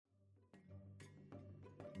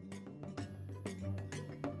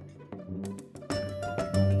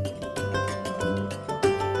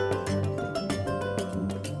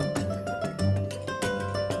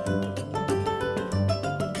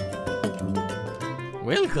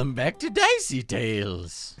Welcome back to Dicey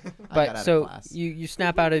Tales. But so you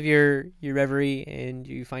snap out of your reverie and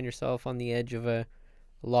you find yourself on the edge of a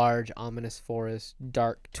large, ominous forest,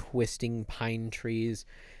 dark, twisting pine trees.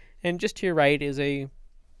 And just to your right is a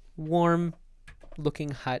warm-looking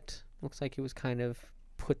hut. Looks like it was kind of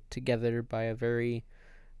put together by a very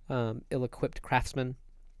ill-equipped craftsman.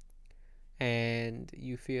 And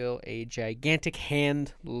you feel a gigantic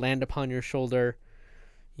hand land upon your shoulder.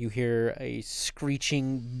 You hear a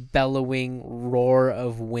screeching, bellowing roar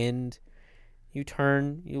of wind. You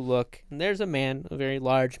turn, you look, and there's a man, a very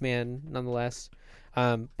large man nonetheless.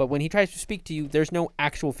 But when he tries to speak to you, there's no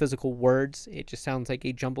actual physical words. It just sounds like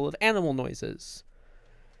a jumble of animal noises.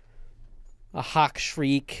 A hawk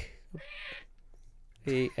shriek,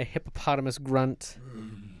 a hippopotamus grunt.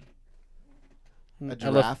 A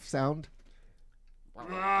giraffe sound?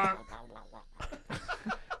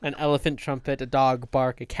 An elephant trumpet, a dog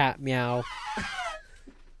bark, a cat meow.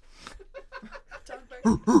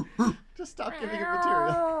 Just stop giving him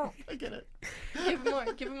material. I get it. Give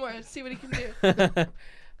him more. See what he can do.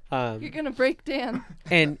 You're gonna break Dan.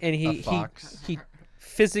 And he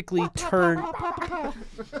physically turned.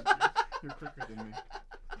 You're quicker than me.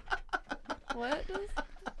 What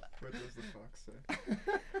does the fox say?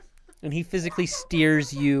 And he physically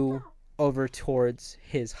steers you over towards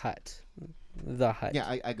his hut. The hut.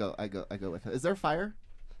 Yeah, I go with it. Is there fire?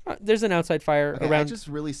 There's an outside fire Okay, around. I just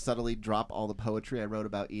really subtly drop all the poetry I wrote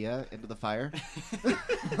about Ia into the fire, so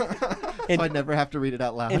I never have to read it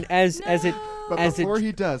out loud. And But before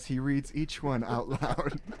he does, he reads each one out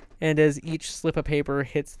loud. And as each slip of paper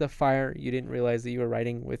hits the fire, you didn't realize that you were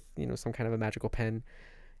writing with, some kind of a magical pen,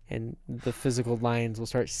 and the physical lines will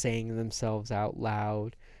start saying themselves out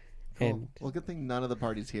loud. Cool. And well, good thing none of the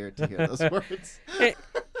party's here to hear those words.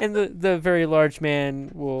 And the very large man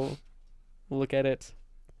will look at it,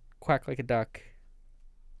 quack like a duck.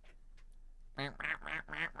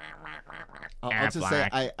 I'll just say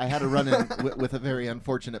I had a run-in with a very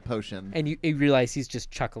unfortunate potion. And you realize he's just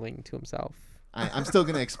chuckling to himself. I'm still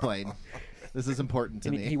going to explain. This is important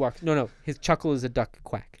to me. He walks. No. His chuckle is a duck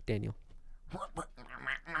quack, Daniel.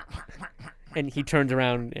 And he turns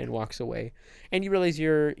around and walks away. And you realize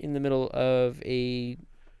you're in the middle of a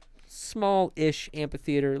small-ish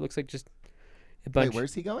amphitheater. It looks like just a bunch. Wait,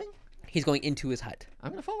 where's he going? He's going into his hut.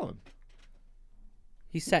 I'm going to follow him.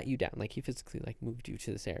 He sat you down, he physically moved you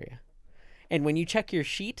to this area. And when you check your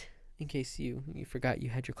sheet, in case you forgot you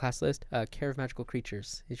had your class list, Care of Magical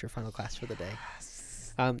Creatures is your final class for the day.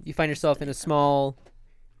 You find yourself in a small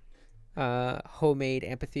homemade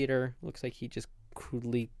amphitheater. Looks like he just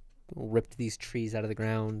crudely ripped these trees out of the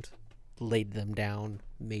ground, laid them down,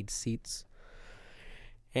 made seats.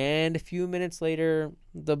 And a few minutes later,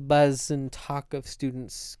 the buzz and talk of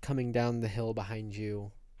students coming down the hill behind you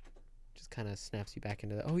just kind of snaps you back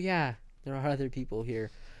into the, oh yeah, there are other people here.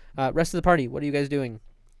 Rest of the party, what are you guys doing?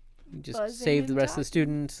 You just saved the rest of the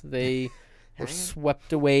students. They were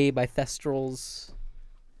swept away by thestrals.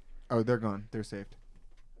 Oh, they're gone. They're saved.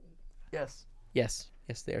 Yes,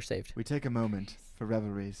 they are saved. We take a moment for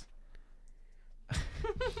reveries.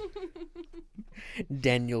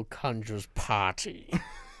 Daniel conjures party.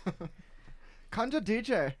 Conjure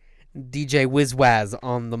DJ. DJ Wizwaz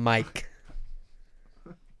on the mic.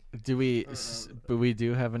 But we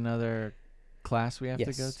do have another class we have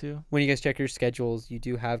to go to? When you guys check your schedules, you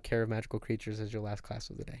do have Care of Magical Creatures as your last class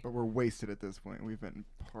of the day. But we're wasted at this point. We've been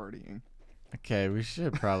partying. Okay, we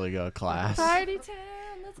should probably go to class. Party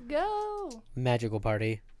time, let's go. Magical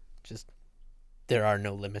party. Just, there are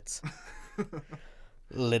no limits.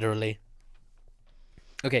 Literally.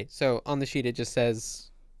 Okay, so on the sheet it just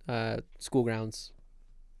says school grounds.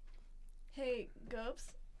 Hey,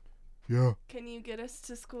 Gobes, Yeah. can you get us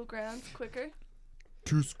to school grounds quicker?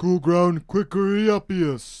 To school ground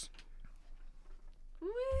quicker-iupius.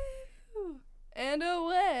 Woo! And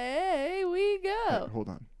away we go. Wait, hold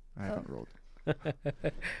on. I haven't rolled.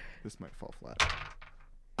 This might fall flat.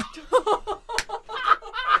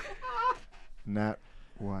 Nat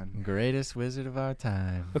 1. Greatest wizard of our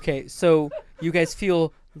time. Okay, so you guys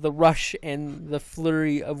feel the rush and the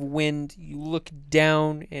flurry of wind. You look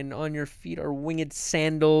down, and on your feet are winged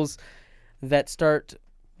sandals that start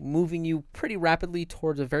moving you pretty rapidly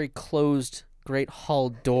towards a very closed great hall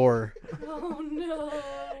door. Oh, no.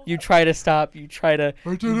 You try to stop. You try to...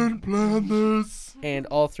 I didn't plan this. And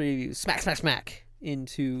all three of you smack, smack, smack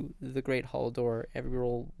into the great hall door. Every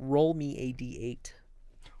roll me a d8.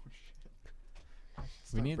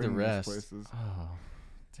 We need the rest. Oh,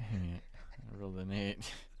 dang it. I rolled an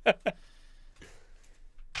 8.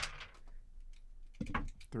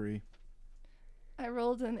 3. I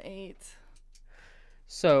rolled an 8.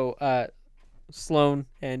 So, Sloan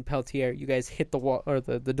and Peltier, you guys hit the wall or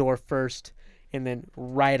the door first, and then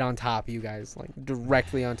right on top of you guys, like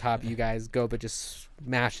directly on top of you guys, Goba just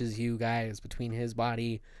smashes you guys between his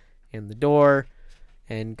body and the door,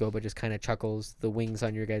 and Goba just kind of chuckles. The wings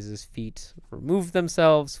on your guys' feet remove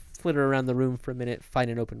themselves, flitter around the room for a minute, find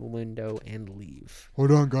an open window, and leave.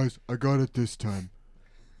 Hold on, guys. I got it this time.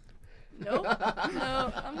 Nope.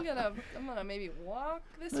 No, I'm gonna maybe walk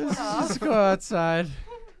this one off. Let's go outside.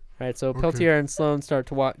 All right, so Okay. Peltier and Sloan start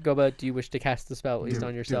to walk. Goba, do you wish to cast the spell at least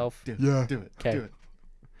on yourself? Do it. Yeah. Do it. 'Kay. Do it.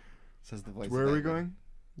 Says the voice. Where of are we Edwin. going?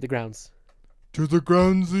 The grounds. To the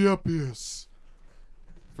grounds the Uppius.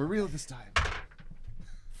 For real this time.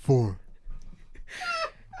 4.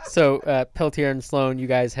 So Peltier and Sloan, you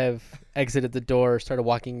guys have exited the door, started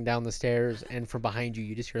walking down the stairs, and from behind you,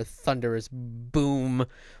 you just hear a thunderous boom,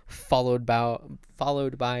 followed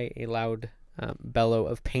by a loud bellow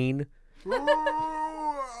of pain.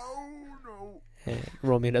 Oh no.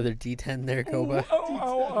 Roll me another D10 there, Goba.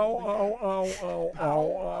 Oh,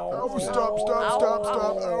 stop.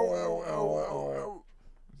 Ow.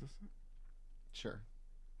 Sure.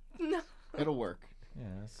 No. It'll work. Yeah,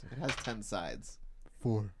 that's It has 10 sides.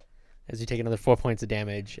 4. As you take another 4 points of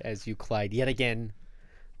damage as you collide yet again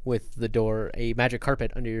with the door, a magic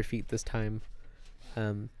carpet under your feet this time,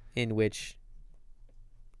 in which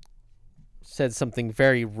says something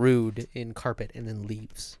very rude in carpet and then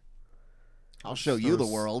leaves. I'll show you the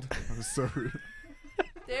world. That was so rude.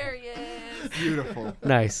 There he is. Beautiful.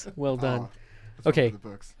 Nice. Well done. Aw, that's one Okay. for the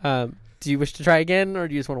books. Do you wish to try again, or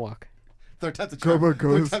do you just want to walk? Third time's a charm.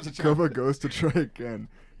 Goba goes to try again.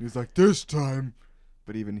 He's like, this time.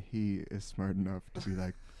 But even he is smart enough to be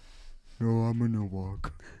like, no, I'm gonna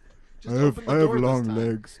walk. Just I have open the door this long time.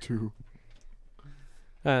 legs too.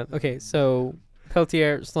 Okay, so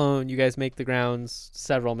Peltier, Sloan, you guys make the grounds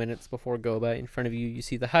several minutes before Goba. In front of you, you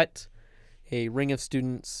see the hut, a ring of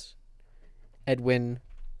students, Edwin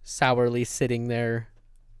sourly sitting there,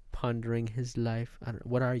 pondering his life. I don't.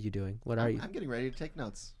 What are you doing? What are you? I'm getting ready to take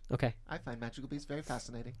notes. Okay. I find magical beasts very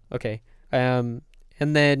fascinating. Okay. And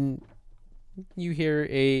then you hear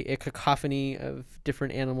a cacophony of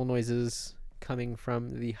different animal noises coming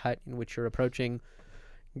from the hut in which you're approaching.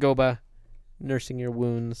 Goba, nursing your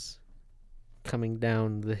wounds, coming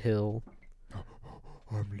down the hill.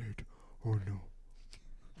 I'm late. Oh no.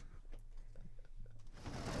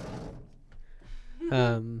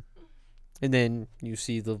 And then you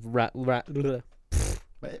see the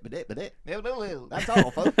That's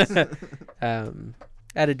all, folks.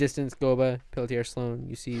 at a distance, Goba, Peltier, Sloan,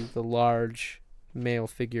 you see the large male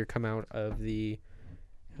figure come out of the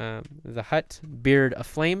hut, beard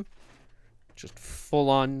aflame, just full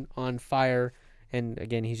on fire. And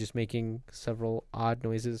again, he's just making several odd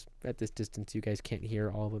noises. At this distance, you guys can't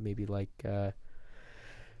hear all of it. Maybe like a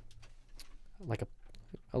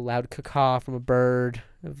loud caw from a bird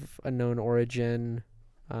of unknown origin,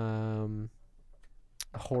 a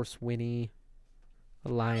horse whinny, a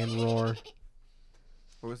lion roar.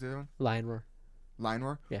 What was the other one? Lion roar. Lion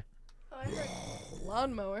roar? Oh, I heard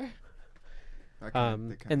lawnmower. That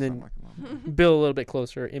And they then- sound like a mom. Bill a little bit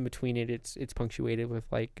closer. In between it, it's punctuated with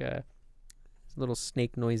like little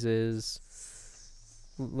snake noises,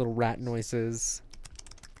 little rat noises.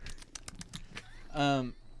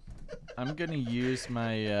 I'm gonna use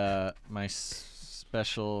my my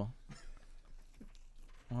special.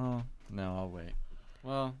 Well, no, I'll wait.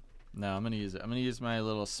 Well, no, I'm gonna use it. I'm gonna use my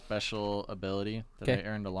little special ability that 'Kay. I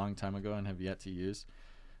earned a long time ago and have yet to use.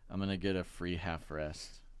 I'm gonna get a free half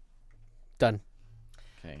rest. Done.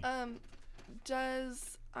 Okay.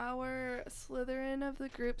 Does our Slytherin of the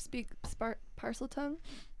group speak parcel tongue?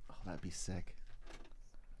 Oh, that'd be sick.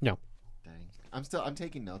 No. Dang. I'm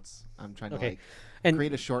taking notes. I'm trying to Okay. like And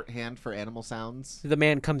create a shorthand for animal sounds. the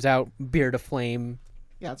man comes out, beard aflame.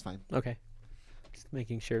 Yeah, that's fine. Okay. Just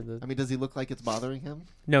making sure that. I mean, does he look like it's bothering him?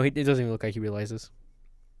 No, it doesn't even look like he realizes.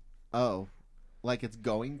 Oh, like it's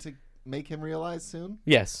going to make him realize soon?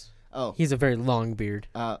 Yes. Oh, He's a very long beard.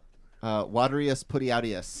 Waterius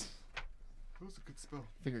puttiautius. That was a good spell.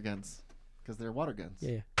 Finger guns. Because they're water guns.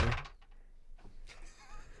 Yeah.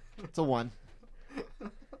 It's a 1.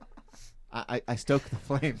 I stoke the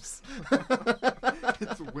flames.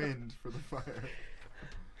 It's wind for the fire.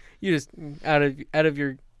 You just out of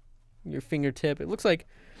your fingertip. It looks like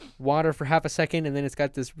water for half a second, and then it's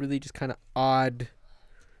got this really just kind of odd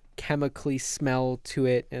chemically smell to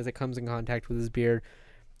it as it comes in contact with his beard.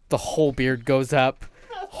 The whole beard goes up.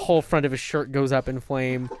 Whole front of his shirt goes up in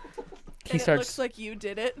flame. He And starts. It looks like you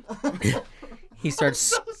did it. He starts.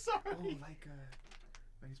 sorry. Oh, like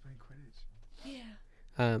he's playing Quidditch.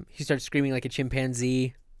 Yeah. He starts screaming like a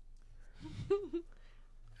chimpanzee.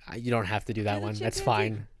 You don't have to do that Do the one. That's chimpanzee.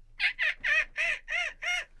 fine.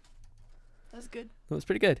 That's good. That was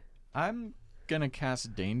pretty good. I'm gonna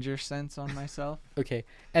cast danger sense on myself. Okay.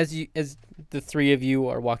 As the three of you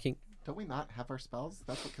are walking. Don't we not have our spells?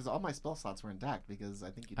 That's because all my spell slots were intact. Because I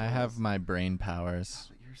think you. I told have us. my brain powers.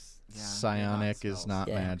 But you're Psionic is spells. not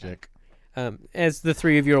Yeah. magic. As the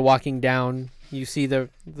three of you are walking down, you see the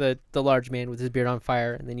large man with his beard on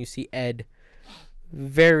fire, and then you see Ed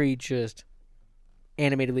very just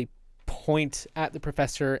animatedly point at the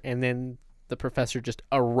professor, and then the professor just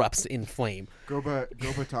erupts in flame. Goba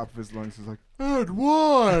top of his lungs is like, Ed,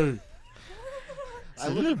 why? It's a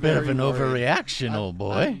little bit of an overreaction, old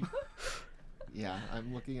boy.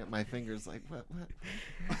 I'm looking at my fingers like, what?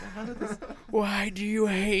 How did this? Why do you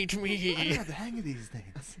hate I don't me? have the hang of these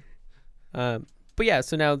things. But yeah,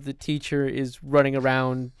 so now the teacher is running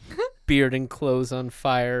around, beard and clothes on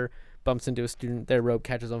fire, bumps into a student, their robe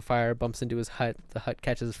catches on fire, bumps into his hut, the hut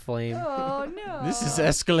catches flame. Oh no. This is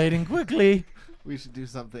escalating quickly. We should do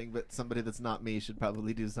something, but somebody that's not me should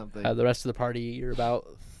probably do something. The rest of the party, you're about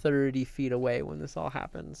 30 feet away when this all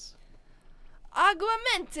happens.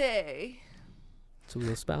 Aguamente. It's a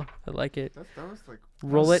real spell. I like it. That was like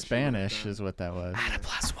Roll it. Spanish is what that was. Add a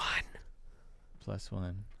 +1.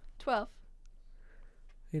 +1. 12.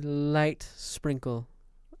 A light sprinkle.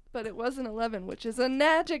 But it was an 11, which is a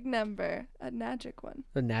magic number. A magic one.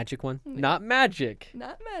 The magic one. Yeah. Not magic.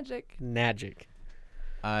 Not magic. Magic.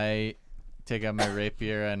 I take out my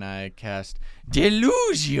rapier and I cast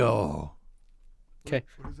Delugio. Okay.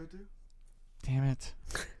 What does that do? Damn it.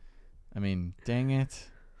 I mean, dang it.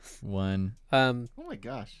 1. Oh my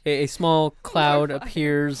gosh. A small cloud fire.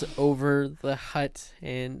 appears over the hut,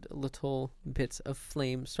 and little bits of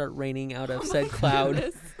flame start raining out of said cloud.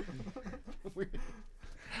 Goodness.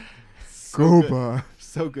 Goba.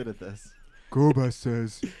 So good at this. Goba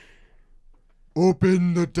says,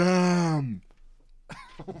 open the dam.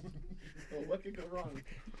 What could go wrong?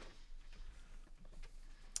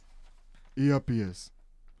 Eopius.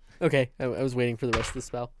 Okay, I was waiting for the rest of the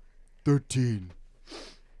spell. 13.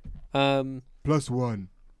 +1.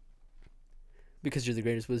 Because you're the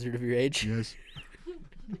greatest wizard of your age, Yes.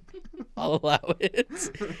 I'll allow it.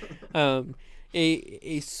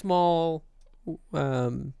 A small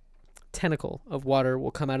tentacle of water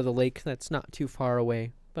will come out of the lake that's not too far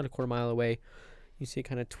away, about a quarter mile away. You see it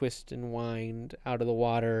kind of twist and wind out of the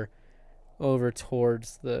water over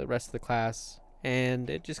towards the rest of the class, and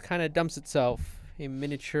it just kind of dumps itself, a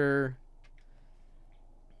miniature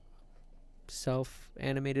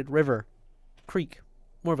self-animated river. Creek.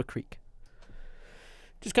 More of a creek.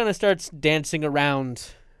 Just kind of starts dancing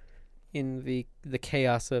around in the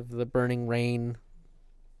chaos of the burning rain,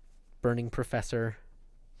 burning professor.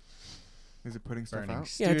 Is it putting stuff Burning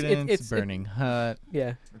out? Yeah, students, burning hut.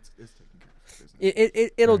 Yeah. It's taking care of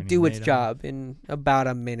business. It'll Burning do its Nato. job. In about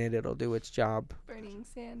a minute, it'll do its job. Burning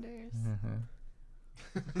Sanders.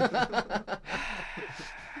 Burning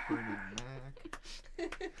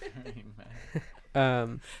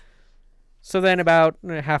Mac. So then about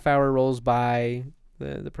a half hour rolls by.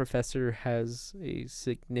 The professor has a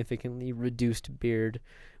significantly reduced beard.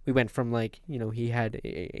 We went from he had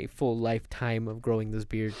a full lifetime of growing this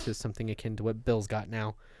beard to something akin to what Bill's got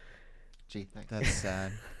now. Gee, thanks. That's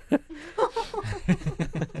sad. It's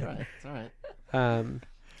all right.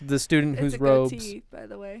 The student It's whose a robes goatee, by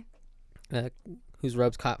the way. whose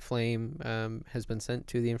robes caught flame has been sent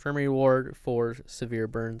to the infirmary ward for severe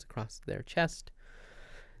burns across their chest.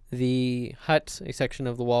 The hut, a section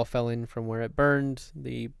of the wall fell in from where it burned.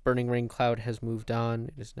 The burning rain cloud has moved on.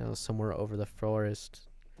 It is now somewhere over the forest.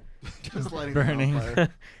 Just lighting them on Burning. fire.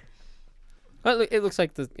 Well, it looks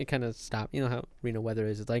like it kind of stopped. You know how Reno weather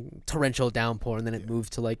is? It's like torrential downpour, and then it Yeah. moves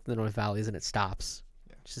to the North Valleys, and it stops.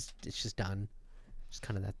 Yeah. It's just done. Just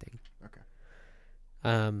kind of that thing. Okay.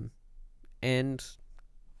 And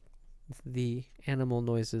the animal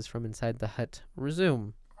noises from inside the hut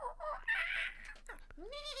resume.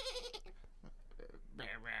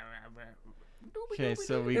 Okay,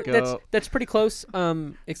 so we go. That's pretty close.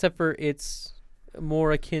 Except for it's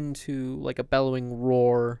more akin to like a bellowing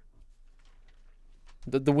roar.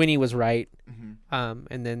 The whinny was right. Mm-hmm.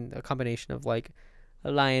 And then a combination of like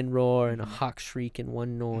a lion roar and a Mhm. hawk shriek in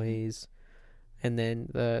one noise, and then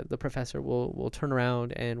the professor will turn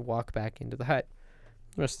around and walk back into the hut.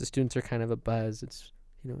 The rest of the students are kind of abuzz. It's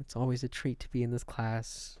it's always a treat to be in this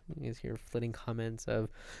class. You hear flitting comments of,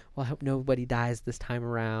 "Well, I hope nobody dies this time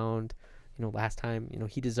around." Last time,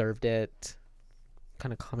 he deserved it.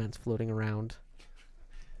 Kind of comments floating around.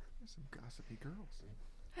 There's some gossipy girls.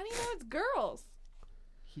 How do you know it's girls?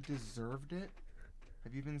 He deserved it.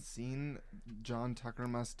 Have you even seen John Tucker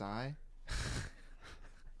Must Die?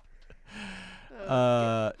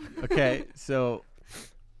 Okay, so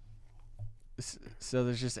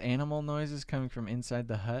there's just animal noises coming from inside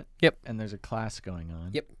the hut. Yep. And there's a class going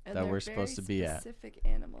on. Yep. And that they're we're supposed to be at. Specific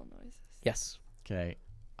animal noises. Yes. Okay.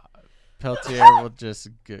 Peltier will just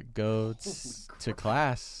go to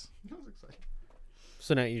class. That was exciting.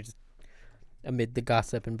 So now you're just amid the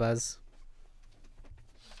gossip and buzz.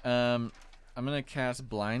 I'm gonna cast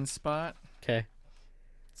blind spot. Okay.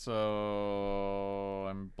 So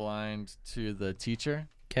I'm blind to the teacher,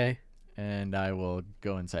 Okay. and I will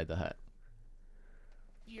go inside the hut.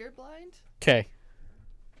 You're blind? Okay.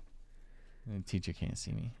 And the teacher can't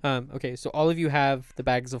see me. Okay, so all of you have the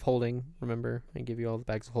bags of holding. Remember, I give you all the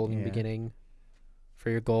bags of holding in the Yeah. beginning for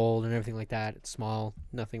your gold and everything like that. It's small,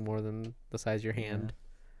 nothing more than the size of your hand.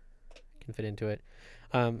 Can fit into it.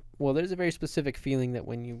 Well, there's a very specific feeling that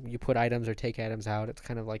when you put items or take items out, it's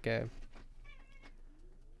kind of like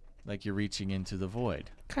Like you're reaching into the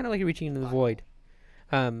void. you're reaching into the void.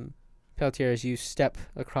 Peltier, as you step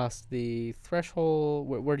across the threshold,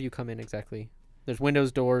 where do you come in exactly? There's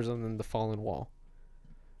windows, doors, and then the fallen wall.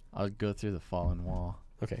 I'll go through the fallen wall.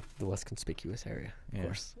 Okay, the less conspicuous area, of Yeah.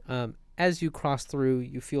 course. As you cross through,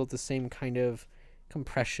 you feel the same kind of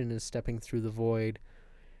compression as stepping through the void.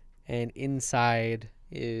 And inside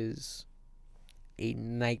is a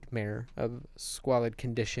nightmare of squalid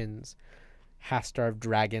conditions, half-starved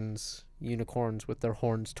dragons, unicorns with their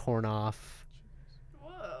horns torn off.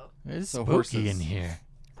 Whoa. It's So spooky horses. in here.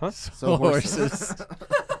 Huh? So horses.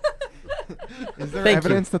 Is there Thank you.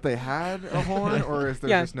 evidence that they had a horn, or is there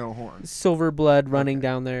Yeah. just no horn? Silver blood running Okay.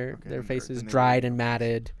 down their Okay, then they're- faces, then they dried were and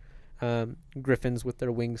matted. Griffins with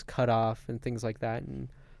their wings cut off and things like that. And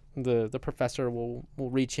the professor will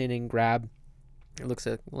reach in and grab. It looks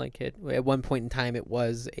like it. At one point in time, it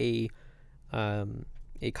was a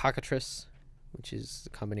cockatrice, which is a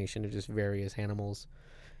combination of just various animals.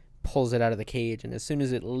 Pulls it out of the cage, and as soon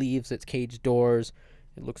as it leaves its cage doors,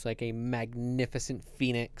 it looks like a magnificent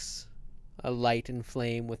phoenix, alight in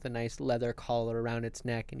flame with a nice leather collar around its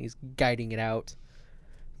neck, and he's guiding it out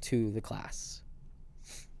to the class.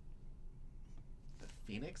 The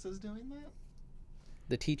Phoenix is doing that?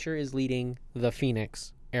 The teacher is leading the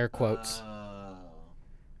phoenix, air quotes,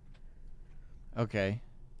 Okay.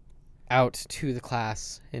 out to the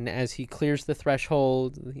class. And as he clears the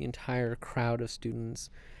threshold, the entire crowd of students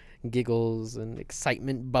giggles and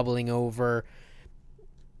excitement bubbling over.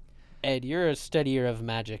 Ed, you're a studier of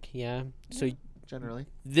magic, yeah? So Generally.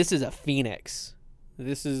 this is a phoenix.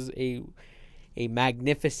 This is a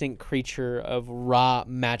magnificent creature of raw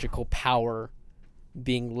magical power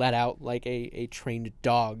being let out like a trained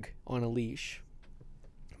dog on a leash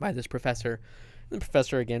by this professor. And the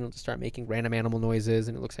professor, again, will just start making random animal noises,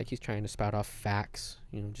 and it looks like he's trying to spout off facts,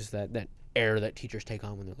 just that air that teachers take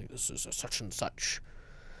on when they're like, this is a such and such.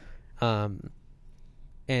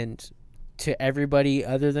 And to everybody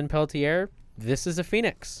other than Peltier, this is a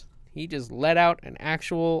phoenix. He just let out an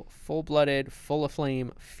actual full-blooded,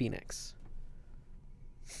 full-of-flame phoenix.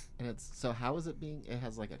 And so how is it being? It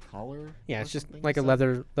has like a collar. Yeah, or it's just something, like a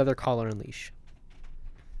so- leather collar and leash.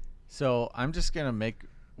 So I'm just gonna make.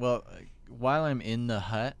 Well, while I'm in the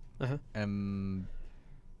hut, Uh-huh. am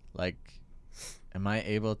I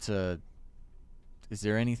able to? Is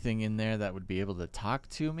there anything in there that would be able to talk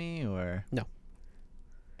to me, or No.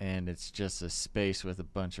 And it's just a space with a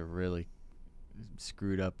bunch of really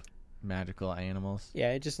screwed up magical animals.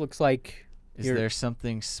 Yeah, it just looks like Is You're- there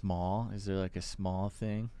something small? Is there like a small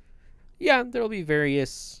thing? yeah, there'll be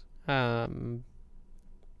various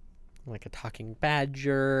like a talking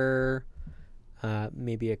badger,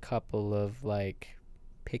 maybe a couple of like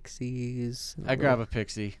pixies. I grab a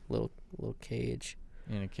pixie little cage.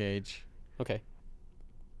 in a cage. Okay.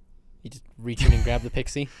 You just reach in and grab the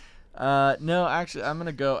pixie. No, actually, I'm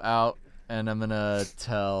gonna go out and I'm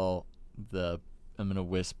gonna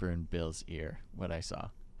whisper in Bill's ear what I saw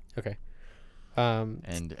Okay.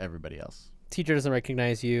 and everybody else. Teacher doesn't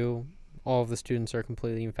recognize you. All of the students are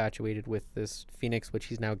completely infatuated with this phoenix, which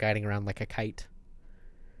he's now guiding around like a kite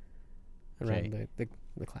around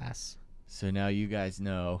the class. So now you guys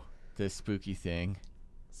know this spooky thing.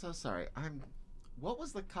 So sorry. What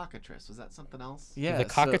was the cockatrice? Was that something else? Yeah, The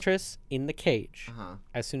cockatrice in the cage, Uh-huh.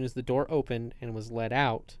 as soon as the door opened and was let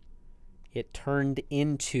out, it turned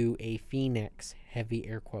into a phoenix. Heavy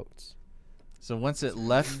air quotes. So once it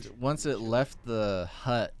left the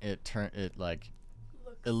hut, it like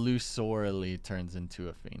illusorily turns into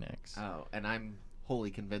a phoenix. Oh, and I'm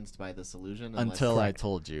wholly convinced by this illusion. Until I Correct.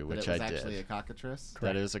 told you, that which it was I actually did. a cockatrice.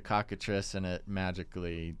 That is a cockatrice, and it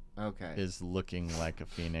magically Okay. is looking like a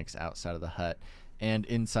phoenix outside of the hut. And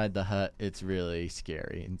inside the hut, it's really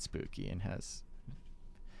scary and spooky and has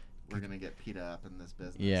we're gonna get PETA up in this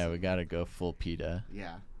business. Yeah, we gotta go full PETA.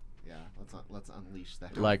 Yeah. Let's unleash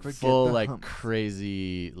that. Like forget full the like humps.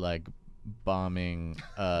 crazy like bombing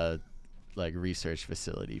like research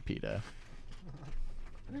facility PETA.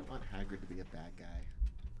 I didn't want Hagrid to be a bad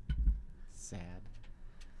guy. Sad.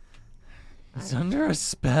 He's under a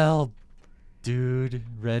spell, dude.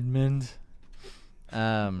 Redmond.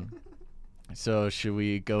 So should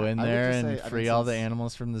we go in I would there just and say, I free mean, all the since-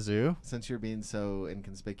 animals from the zoo? Since you're being so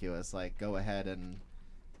inconspicuous, like go ahead and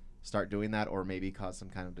start doing that, or maybe cause some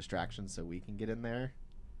kind of distraction so we can get in there.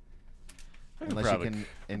 Unless probably- you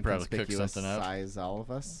can probably cook inconspicuous something up. size all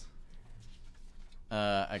of us.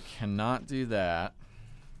 I cannot do that.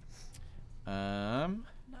 Not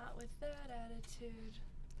with that attitude.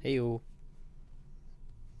 Heyo.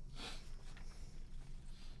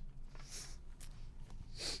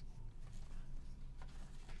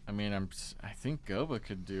 I mean, I think Goba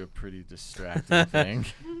could do a pretty distracting thing.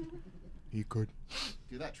 He could.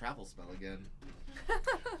 Do that travel spell again.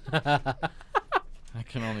 I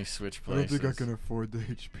can only switch I don't places. think I can afford the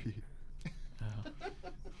HP. Oh.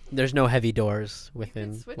 There's no heavy doors You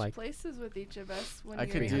within could switch like places with each of us when I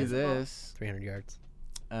you're could do invisible. this. 300 yards.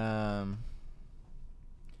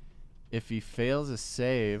 If he fails a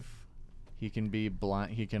save, he can be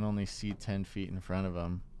blind. He can only see 10 feet in front of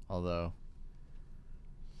him. Although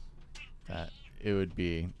that it would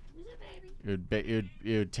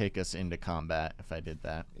take us into combat if I did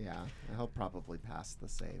that. Yeah, he'll probably pass the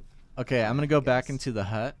save. Okay, I'm gonna go back Yes. into the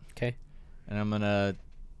hut. Okay. And I'm gonna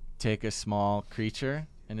take a small creature.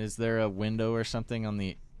 And is there a window or something on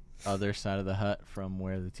the other side of the hut from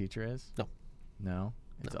where the teacher is? No. No?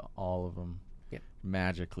 It's all of them. Yep.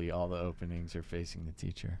 Magically, all the openings are facing the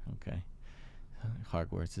teacher. Okay.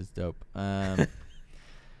 Hogwarts is dope.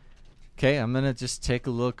 Okay, I'm gonna just take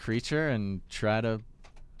a little creature and try to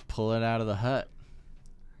pull it out of the hut.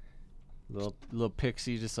 Little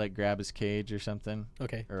pixie, just like grab his cage or something,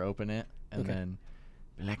 Okay. or open it, and Okay. then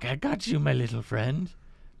be like, "I got you, my little friend,"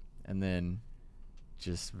 and then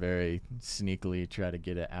just very sneakily try to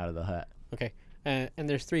get it out of the hut. Okay. And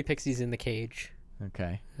there's 3 pixies in the cage.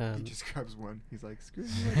 Okay. He just grabs one. He's like, screw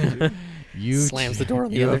you. You Slams the door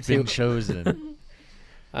on the you other have been two. chosen.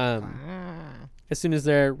 As soon as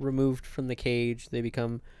they're removed from the cage, they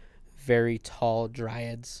become very tall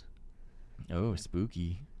dryads. Oh,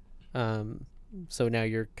 spooky. So now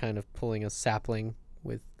you're kind of pulling a sapling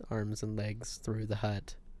with arms and legs through the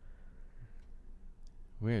hut.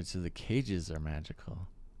 Weird. So the cages are magical,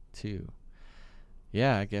 too.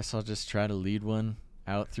 Yeah, I guess I'll just try to lead one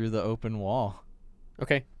out through the open wall.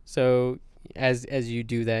 Okay. So as you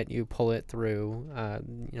do that, you pull it through.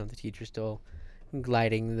 The teacher's still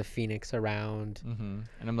gliding the phoenix around. Mm-hmm.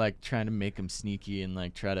 And I'm like trying to make him sneaky and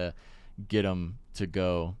like try to get him to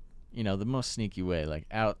go, the most sneaky way, like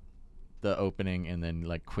out the opening and then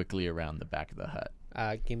like quickly around the back of the hut.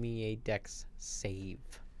 Give me a dex save.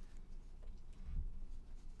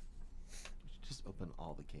 Just open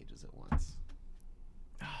all the cages at once.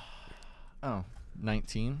 Oh,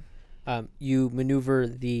 19. You maneuver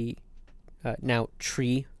the now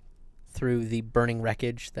tree through the burning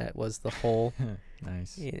wreckage that was the hole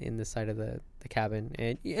Nice. in the side of the cabin,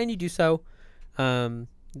 and you do so.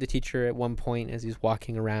 The teacher at one point, as he's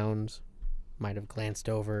walking around, might have glanced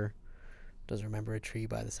over. Doesn't remember a tree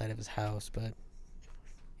by the side of his house, but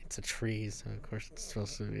it's a tree, so of course it's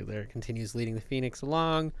supposed to be there. Continues leading the phoenix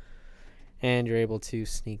along, and you're able to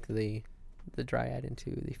sneak the dryad into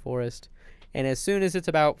the forest. And as soon as it's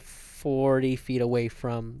about 40 feet away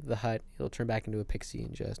from the hut, it'll turn back into a pixie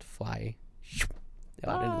and just fly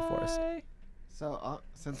out into the forest. So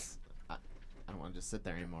since I don't want to just sit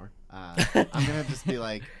there anymore, I'm gonna just be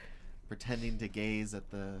like pretending to gaze at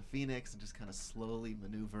the phoenix and just kind of slowly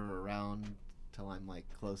maneuver around till I'm like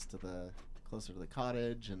closer to the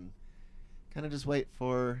cottage, and kind of just wait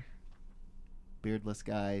for beardless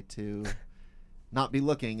guy to not be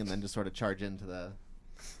looking, and then just sort of charge into the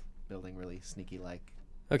building really sneaky like.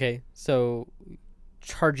 Okay, so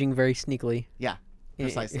charging very sneakily. Yeah,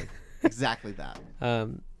 precisely. Exactly that.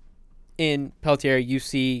 In Peltier, you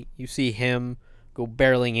see him go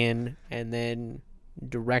barreling in, and then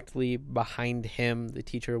directly behind him, the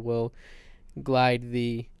teacher will glide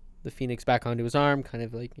the phoenix back onto his arm, kind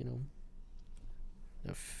of like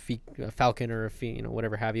a falcon or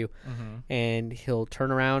whatever have you, and he'll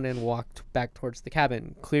turn around and walk back towards the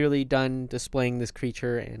cabin, clearly done displaying this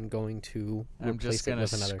creature and going to I'm replace just it gonna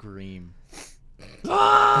with another. scream.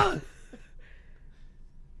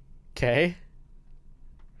 Okay.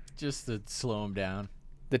 Just to slow him down.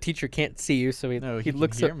 The teacher can't see you, so No, he can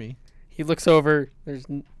looks hear me. He looks over.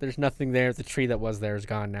 There's nothing there. The tree that was there is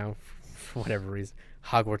gone now. for whatever reason.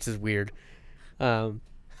 Hogwarts is weird. And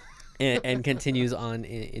continues on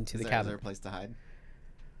into the Is cabin. there a place to hide?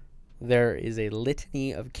 There is a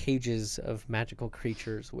litany of cages of magical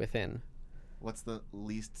creatures within. What's the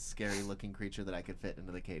least scary looking creature that I could fit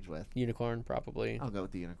into the cage with? Unicorn, probably. I'll go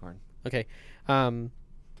with the unicorn. Okay.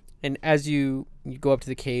 And as you go up to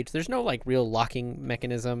the cage, there's no like real locking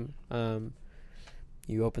mechanism.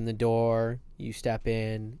 You open the door, you step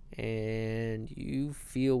in, and you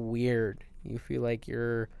feel weird. You feel like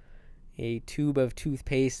you're a tube of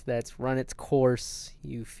toothpaste that's run its course.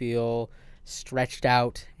 You feel stretched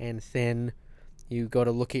out and thin. You go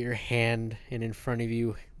to look at your hand, and in front of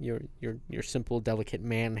you, your simple, delicate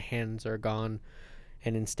man hands are gone,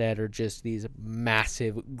 and instead are just these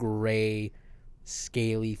massive, gray,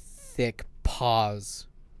 scaly, thick paws,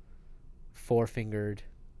 four-fingered.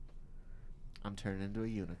 I'm turning into a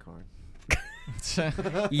unicorn.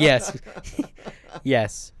 Yes,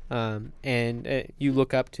 yes. And you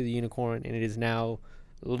look up to the unicorn, and it is now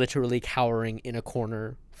literally cowering in a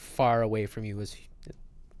corner, far away from you as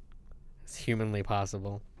humanly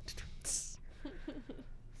possible. It's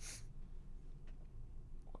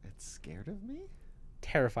scared of me?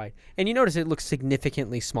 Terrified. And you notice it looks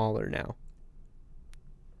significantly smaller now.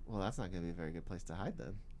 Well, that's not going to be a very good place to hide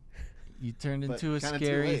then. You turned But into a kinda too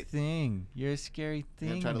scary late. thing. You're a scary I'm thing.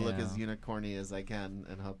 going to try to look now. as unicorny as I can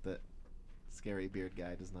and hope that scary beard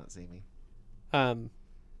guy does not see me.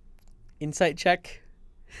 Insight check.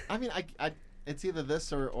 I mean, I it's either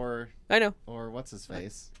this or I know. what's his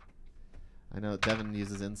face. I know Devin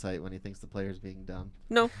uses insight when he thinks the player's being dumb.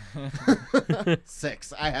 No.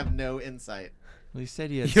 6. I have no insight. Well, you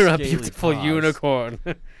said you had You're a scaly beautiful paws. unicorn.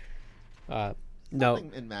 No.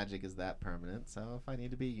 Nothing in Magic is that permanent. So if I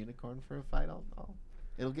need to be a unicorn for a fight,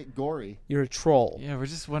 it'll get gory You're a troll. Yeah, we're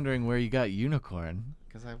just wondering where you got unicorn.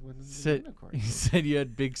 because I wouldn't be a Said, unicorn. you said you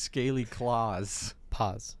had big scaly claws.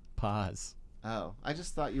 Pause. Paws. Oh, I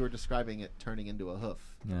just thought you were describing it turning into a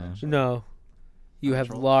hoof. No. eventually. No. You I'm a have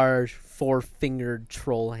troll? large, four-fingered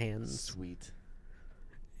troll hands. Sweet.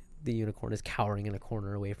 The unicorn is cowering in a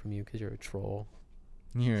corner away from you because you're a troll.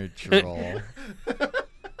 You're a troll.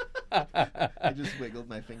 I just wiggled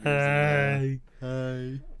my fingers. In the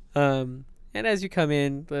air. Hi. And as you come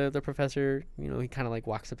in, the professor, he kind of like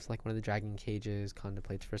walks up to like one of the dragon cages,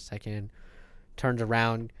 contemplates for a second, turns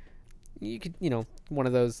around. You could, one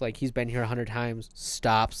of those like he's been here 100 times,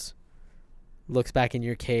 stops, looks back in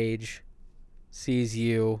your cage, sees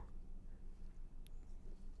you,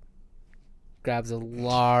 grabs a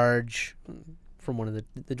large from one of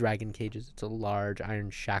the dragon cages. It's a large iron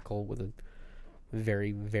shackle with a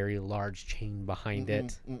very, very large chain behind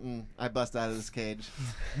it. I bust out of this cage.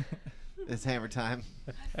 It's hammer time.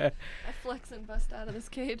 I flex and bust out of this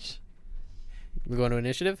cage. We're going to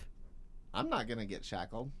initiative. I'm not gonna get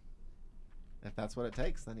shackled. If that's what it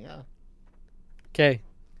takes, then yeah. Okay.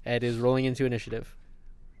 Ed is rolling into initiative.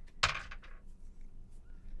 Let's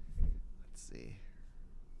see.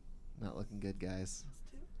 Not looking good, guys.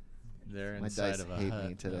 They're My inside dice of a hate hut me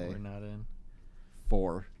that today. we're not in.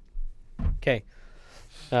 4. Okay.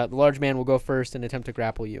 The large man will go first and attempt to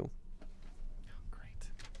grapple you. Great.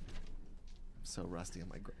 I'm so rusty on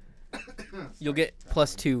my. You'll get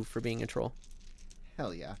 +2 for being a troll.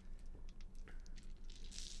 Hell yeah.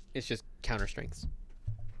 It's just counter strengths.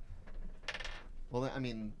 Well, I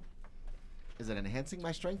mean, is it enhancing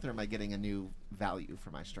my strength, or am I getting a new value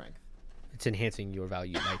for my strength? It's enhancing your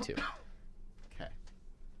value by 2. Okay.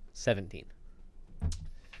 17.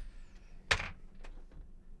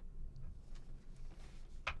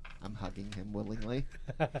 I'm hugging him willingly.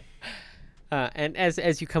 And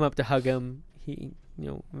as you come up to hug him, he,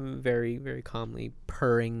 very, very calmly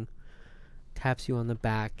purring, taps you on the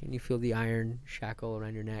back, and you feel the iron shackle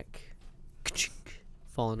around your neck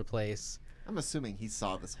fall into place. I'm assuming he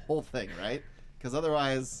saw this whole thing, right? Because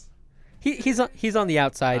otherwise, He's on the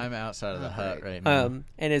outside. I'm outside of the Oh, hut great. right now.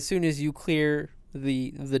 And as soon as you clear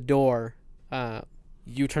the door,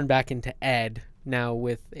 you turn back into Ed, now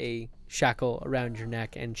with a shackle around your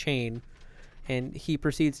neck and chain, and he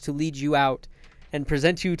proceeds to lead you out and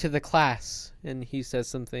present you to the class. And he says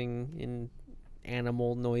something in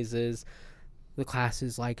animal noises. The class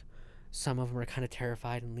is like, some of them are kind of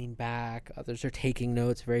terrified and lean back. Others are taking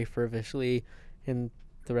notes very fervently, and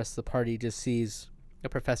the rest of the party just sees a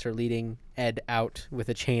professor leading Ed out with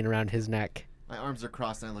a chain around his neck. my arms are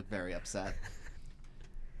crossed and I look very upset.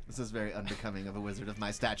 This is very unbecoming of a wizard of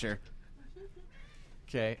my stature.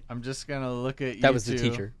 Okay, I'm just gonna look at you That was the two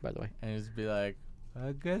teacher, by the way. and just be like,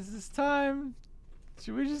 I guess it's time.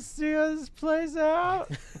 Should we just see how this plays out?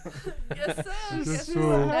 Yes, so. Just Guess so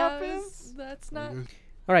what happens. That's not.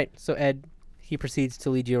 All right, so Ed, he proceeds to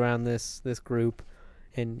lead you around this group,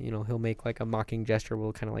 and he'll make like a mocking gesture.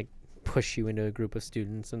 Will kind of like push you into a group of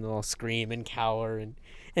students, and they'll all scream and cower and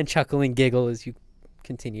chuckle and giggle as you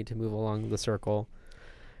continue to move along the circle.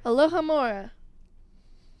 Aloha Mora.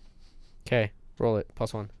 Okay, roll it.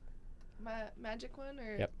 +1. Magic one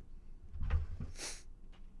or? Yep.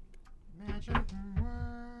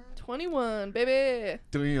 21, baby.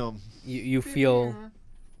 Damn. You feel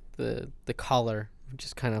the collar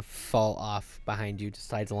just kind of fall off behind you, just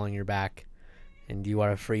slides along your back, and you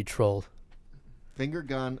are a free troll. Finger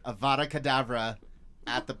gun, Avada Kedavra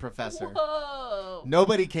at the professor. Whoa.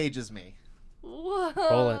 Nobody cages me. Whoa.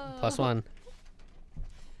 Roll it. +1.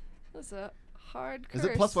 That's a hard curse. Is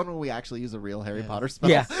it +1 when we actually use a real Harry Yeah. Potter spell?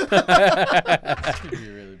 Yeah. This could be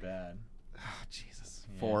really bad. Oh, Jesus.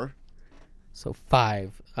 Yeah. 4. So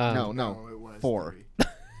 5. No, it was 4. 3.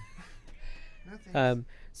 No thanks.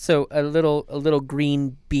 So a little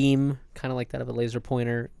green beam, kind of like that of a laser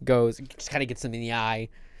pointer, goes, just kind of gets him in the eye,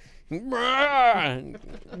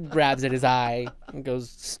 grabs at his eye, and goes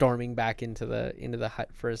storming back into the hut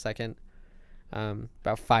for a second.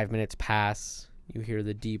 About 5 minutes pass. You hear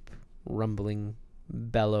the deep rumbling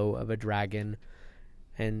bellow of a dragon,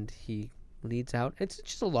 and he leads out. It's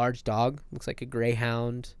just a large dog. Looks like a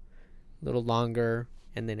greyhound, a little longer,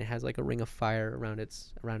 and then it has like a ring of fire around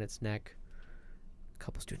its neck. A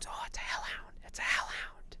couple students, oh, it's a hellhound. It's a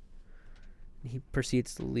hellhound. And he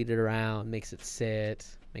proceeds to lead it around, makes it sit,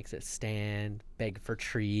 makes it stand, beg for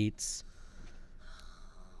treats.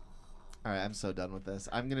 All right, I'm so done with this.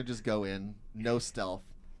 I'm going to just go in, no stealth,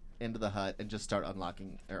 into the hut and just start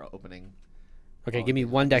unlocking or opening. Okay, Oh, give me dude,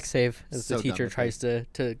 one I'm deck just save as so the done teacher with tries to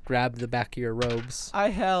grab the back of your robes. I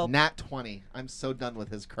help. Nat 20. I'm so done with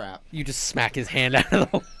his crap. You just smack his hand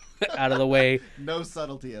out of the way. No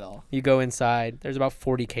subtlety at all. You go inside. There's about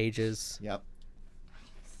 40 cages. Yep.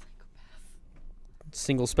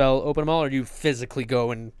 Single spell, open them all, or do you physically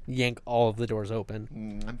go and yank all of the doors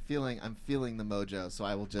open? I'm feeling the mojo, so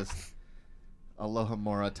I will just Aloha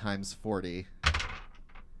Mora times 40.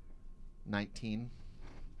 19.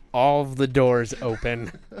 All of the doors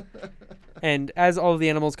open. And as all of the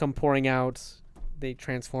animals come pouring out, they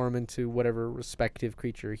transform into whatever respective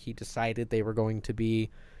creature he decided they were going to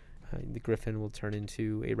be. The griffin will turn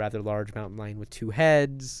into a rather large mountain lion with 2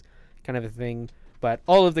 heads, kind of a thing. But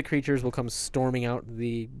all of the creatures will come storming out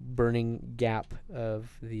the burning gap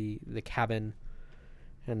of the cabin.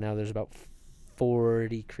 And now there's about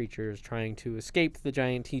 40 creatures trying to escape the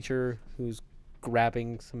giant teacher, who's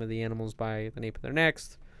grabbing some of the animals by the nape of their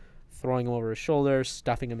necks, throwing them over his shoulder,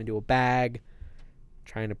 stuffing them into a bag,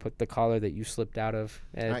 trying to put the collar that you slipped out of,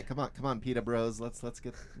 Ed. All right, come on, PETA bros. Let's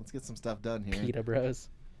get some stuff done here. PETA bros.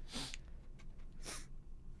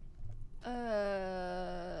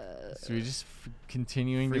 So we just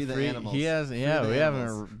continuing Free to the free. animals. He has, Free yeah. the We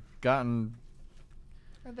animals. haven't gotten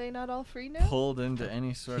Are they not all free now? pulled into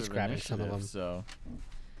any sort He's of grabbing some of initiative. them.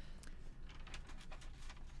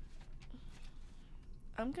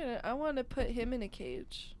 So I want to put him in a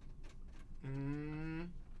cage.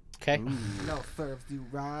 Okay. No serves you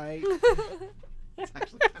right. It's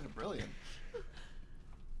actually kind of brilliant.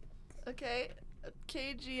 Okay,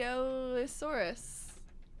 Kagiosaurus.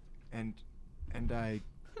 and I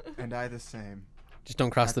the same. Just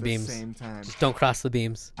don't cross At the beams. Same time. Just don't cross the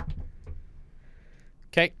beams.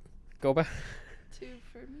 Okay. Goba. 2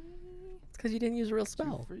 for me. It's because you didn't use a real 2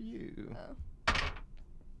 spell. for you. Oh.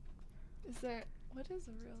 What is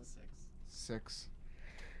a real 6.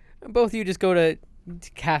 Both of you just go to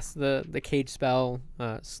cast the cage spell.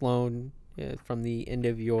 Sloan, from the end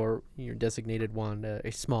of your designated wand,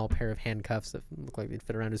 a small pair of handcuffs that look like they'd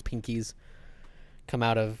fit around his pinkies come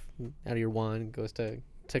out of your wand, goes to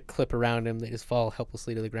clip around him. They just fall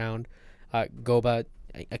helplessly to the ground. Goba,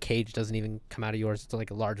 a cage doesn't even come out of yours. It's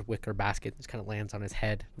like a large wicker basket. It just kind of lands on his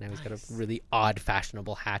head. Now he's got a really odd,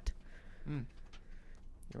 fashionable hat.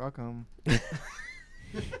 You're welcome.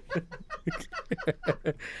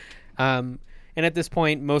 And at this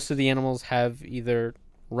point, most of the animals have either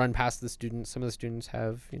run past the students. Some of the students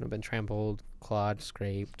have, been trampled, clawed,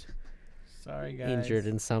 scraped, sorry, guys. injured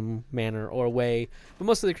in some manner or way. But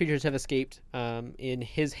most of the creatures have escaped. In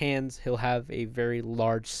his hands, he'll have a very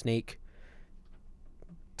large snake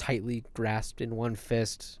tightly grasped in one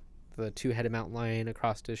fist, the 2-headed mountain lion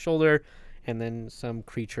across his shoulder, and then some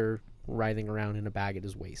creature writhing around in a bag at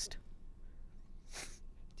his waist.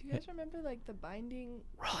 Do you guys remember like the binding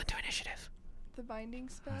Roll into initiative.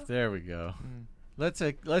 spell? There we go. Let's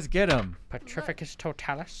get him. Petrificus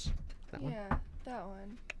totalis. That one. Yeah, that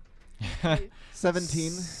one. 17.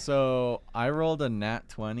 So I rolled a nat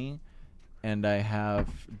 20, and I have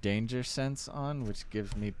danger sense on, which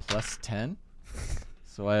gives me +10.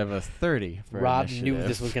 So I have a 30 for Rob initiative. knew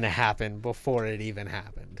this was going to happen before it even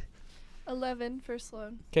happened. 11 for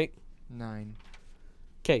Sloan. 9.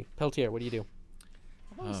 Okay, Peltier, what do you do?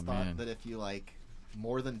 I've always Oh, thought man. that if you like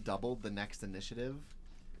more than doubled the next initiative,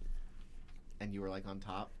 and you were like on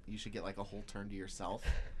top, you should get like a whole turn to yourself.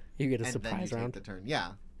 You get a and then you surprise round. take the turn.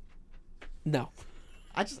 Yeah, No,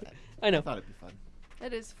 I just I know. thought it'd be fun.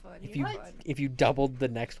 It is fun. If You're you fun. if you doubled the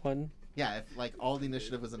next one, Yeah, if like all the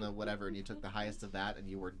initiative was in a whatever, and you took the highest of that, and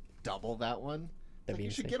you were double that one, That'd like be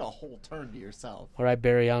you should insane. get a whole turn to yourself. all right,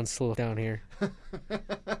 Barry, on slow down here.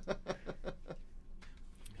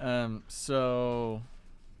 So,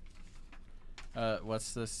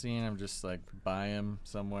 what's the scene? I'm just like by him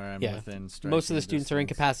somewhere. I'm Yeah. within striking Most of the students are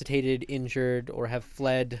distance. incapacitated, injured, or have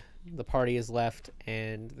fled. The party is left,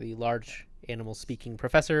 and the large animal-speaking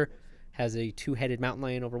professor has a two-headed mountain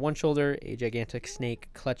lion over one shoulder, a gigantic snake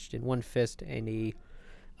clutched in one fist, and a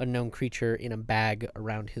unknown creature in a bag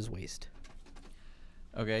around his waist.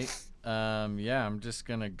 Okay. Yeah, I'm just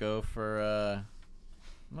gonna go for I'm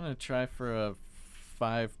gonna try for a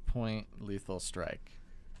 5-point lethal strike.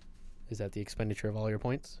 Is that the expenditure of all your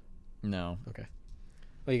points? No.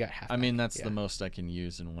 Well, you got half. I mean, back, that's yeah. the most I can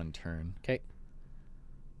use in one turn. 'Kay.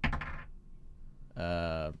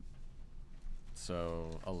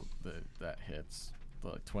 So that hits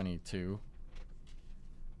like 22,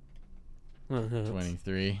 Uh-huh.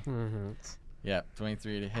 23. Uh-huh. Yeah,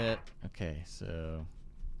 23 to hit. Okay, so.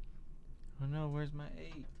 Oh no, where's my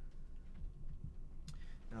 8?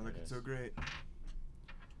 Not looking so great.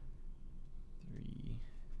 3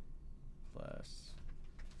 plus.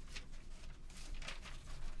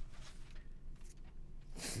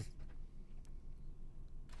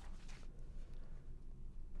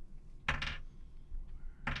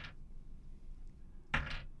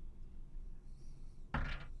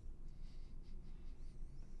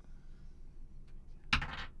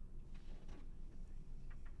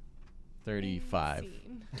 $35.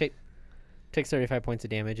 Insane. Takes 35 points of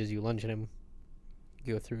damage as you lunge at him.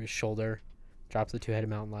 You go through his shoulder, drops the two-headed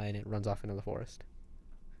mountain lion, and it runs off into the forest.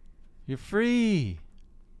 You're free.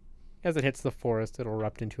 As it hits the forest, it'll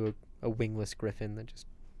erupt into a wingless griffin that just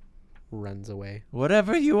runs away.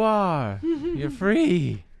 Whatever you are, you're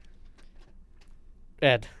free.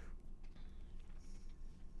 Ed,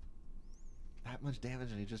 That much damage,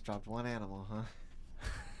 and he just dropped one animal, huh?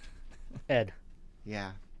 Ed,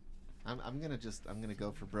 Yeah. I'm gonna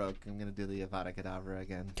go for broke. I'm gonna do the Avada Kedavra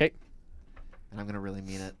again. 'Kay. And I'm gonna really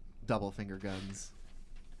mean it. Double finger guns.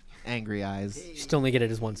 Angry eyes. just only get it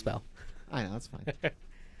as one spell. I know, that's fine.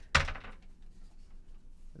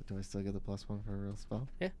 Do I still get the +1 for a real spell?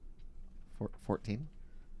 Yeah. 14?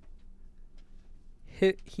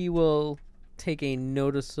 He will take a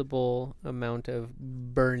noticeable amount of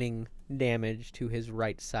burning damage to his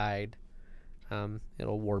right side.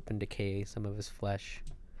 It'll warp and decay some of his flesh.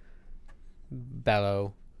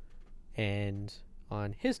 Bellow. And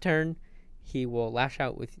on his turn, he will lash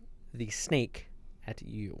out with the snake at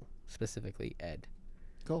you, specifically Ed.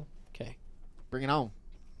 Cool. Okay. Bring it on.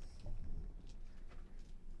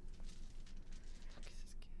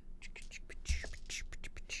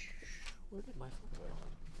 Where did my phone go?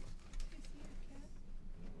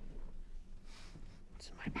 It's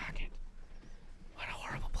in my pocket. What a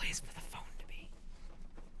horrible place for the phone to be.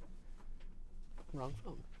 Wrong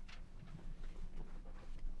phone.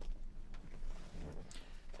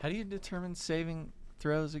 How do you determine saving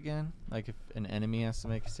throws again? Like if an enemy has to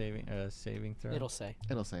make a saving throw? It'll say.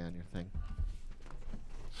 It'll say on your thing.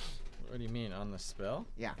 What do you mean, on the spell?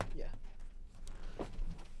 Yeah.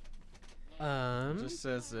 It just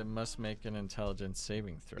says it must make an intelligence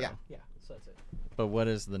saving throw. Yeah. Yeah, so that's it. But what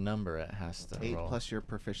is the number it has to 8 roll? plus your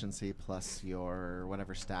proficiency plus your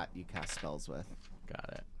whatever stat you cast spells with. Got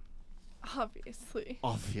it. Obviously.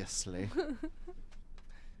 Obviously.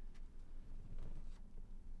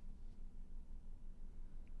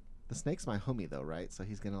 The snake's my homie though, right? So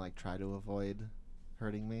he's gonna like try to avoid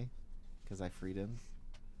hurting me because I freed him.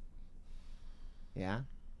 Yeah.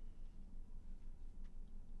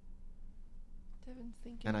 Devin's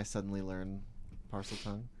thinking. And I suddenly learn parcel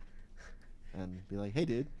tongue and be like, "Hey,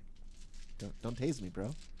 dude, don't tase me,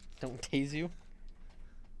 bro. Don't tase you.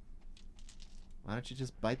 Why don't you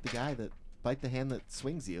just bite the hand that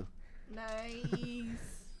swings you?" Nice.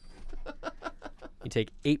 You take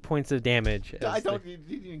 8 points of damage. I as the- don't. You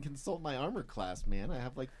didn't even consult my armor class, man. I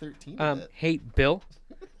have like 13 of it. Hey, Bill,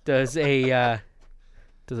 does a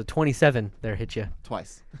 27 there hit you?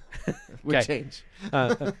 Twice. Would Okay. change.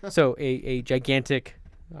 So a gigantic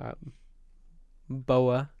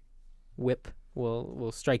boa whip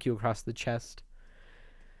will strike you across the chest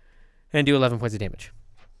and do 11 points of damage.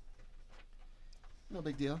 No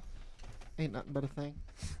big deal. Ain't nothing but a thing.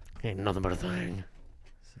 Ain't nothing but a thing.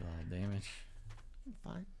 So all damage. I'm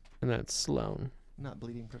fine. And that's Sloan. Not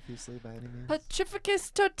bleeding profusely by any means.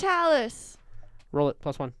 Petrificus totalis. Roll it,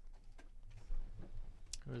 +1.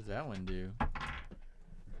 What does that one do?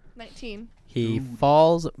 19. He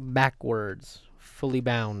falls backwards, fully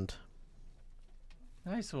bound.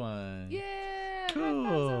 Nice one. Yeah. Cool.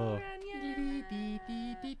 High fives all around,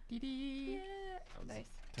 yeah. Oh, nice.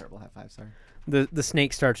 Terrible high five, sorry. The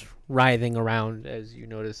snake starts writhing around as you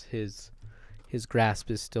notice his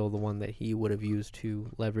grasp is still the one that he would have used to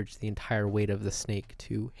leverage the entire weight of the snake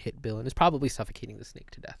to hit Bill, and is probably suffocating the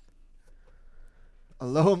snake to death.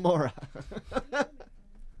 Aloha Mora.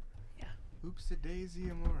 Oops a daisy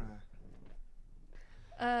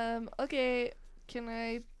Amora. Okay. Can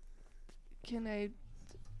I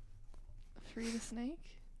free the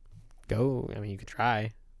snake? Go. I mean, you could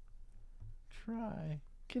try. Try.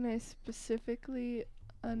 Can I specifically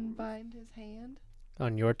unbind his hand?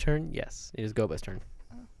 On your turn, yes. It is Goba's turn.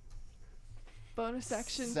 Bonus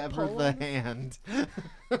action. Sever pull the on- hand.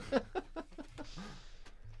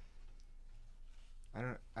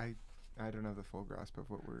 I don't have the full grasp of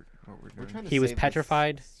what we're We're doing. trying to He was save this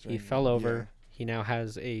petrified. He string. fell over. Yeah. He now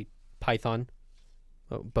has a python.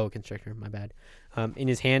 Oh, boa constrictor, my bad. In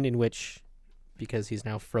his hand, in which, because he's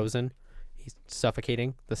now frozen, he's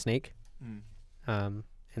suffocating the snake. Mm.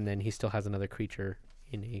 And then he still has another creature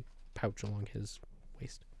in a pouch along his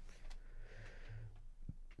waist.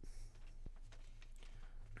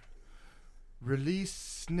 Release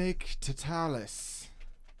snake totalis.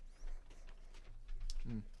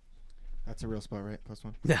 That's a real spell, right?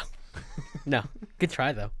 +1. No, good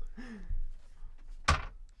try though.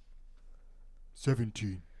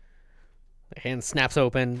 17. The hand snaps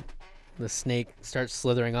open. The snake starts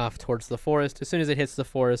slithering off towards the forest. As soon as it hits the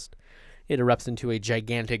forest, it erupts into a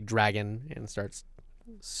gigantic dragon and starts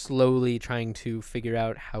slowly trying to figure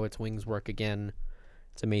out how its wings work again.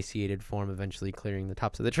 Its emaciated form eventually clearing the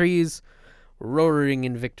tops of the trees, roaring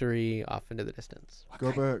in victory off into the distance.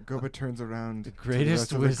 Goba turns around The to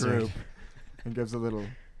greatest the rest of the wizard. group and gives a little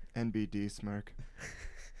NBD smirk.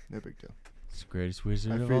 No big deal. It's the greatest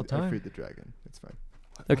wizard of all I time. freed the dragon. It's fine.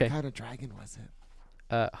 Okay. What kind of dragon was it?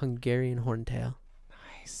 Hungarian horntail.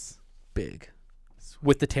 Nice. Big.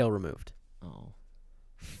 With the tail removed. Oh.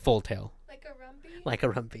 Full tail. Like a rumpy? Like a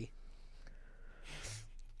rumpy.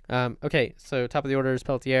 Okay, so top of the order is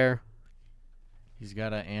Peltier. He's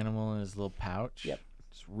got an animal in his little pouch. Yep.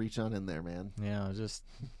 Just reach on in there, man. Yeah, I'll just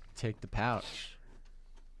take the pouch.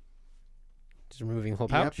 Just removing the whole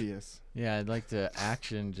pouch. Yeppius. Yeah, I'd like to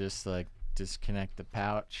action just like disconnect the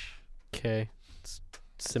pouch. Okay. It's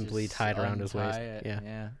simply Just tied around his waist. untie it. Yeah.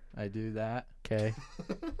 Yeah, I do that. Okay.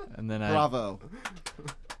 And then Bravo.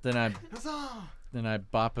 I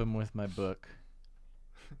bop him with my book.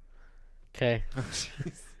 Okay.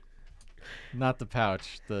 Not the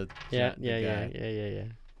pouch, the Yeah, the yeah.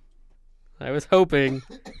 guy. I was hoping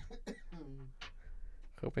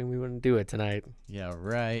we wouldn't do it tonight. Yeah,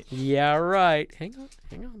 right. Yeah, right. Hang on.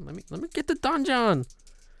 Let me get the donjon.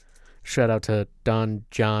 Shout out to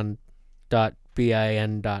donjon.bin.sh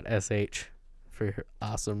for your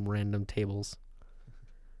awesome random tables.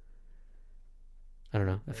 I don't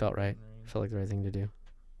know. It felt right. Felt like the right thing to do.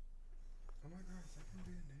 Oh my god, is that gonna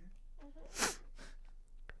be a name?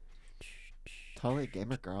 Totally a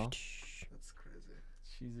gamer girl. That's crazy.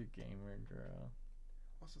 She's a gamer girl.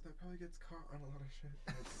 Also, that probably gets caught on a lot of shit.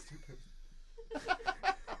 That's stupid.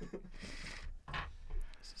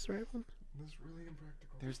 Is this the right one? That's really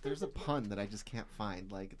impractical. There's a pun that I just can't find.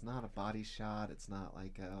 Like, it's not a body shot. It's not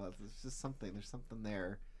like it's just something. There's something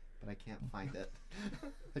there, but I can't find it.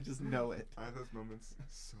 I just know it. I have those moments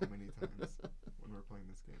so many times when we're playing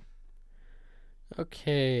this game.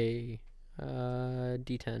 Okay.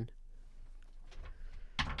 D10.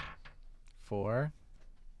 4.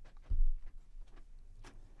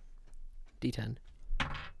 D10.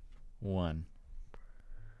 1.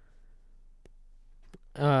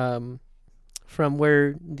 From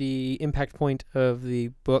where the impact point of the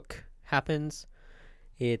book happens,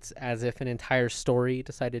 it's as if an entire story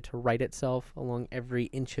decided to write itself along every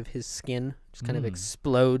inch of his skin. Just kind of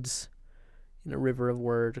explodes in a river of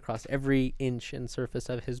words across every inch and surface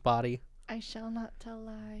of his body. I shall not tell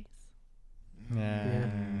lies.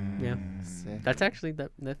 Yeah. Sick. That's actually,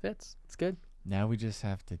 that fits. It's good. Now we just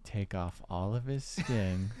have to take off all of his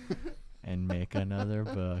skin and make another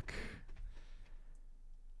book.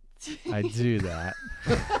 I do that.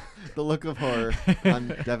 The look of horror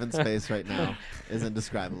on Devin's face right now is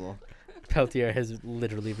indescribable. Peltier has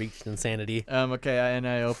literally reached insanity. Okay, and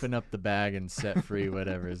I open up the bag and set free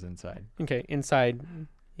whatever is inside. Okay, inside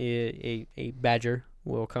a badger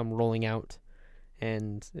will come rolling out,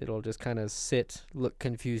 and it'll just kind of sit, look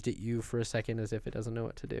confused at you for a second as if it doesn't know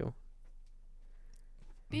what to do.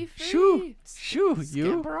 Be free. Shoo, you.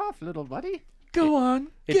 Scamper off, little buddy. Go on.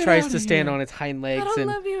 It tries to stand on its hind I legs don't and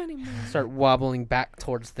love you anymore. start wobbling back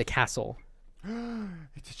towards the castle.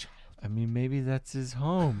 It's a child. I mean, maybe that's his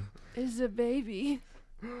home. Is a baby.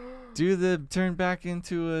 Do the turn back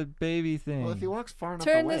into a baby thing. Well, if he walks far enough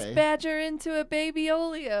Turn away. this badger into a baby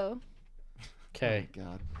Oleo. Okay. Oh,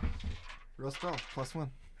 God. Real spell. +1.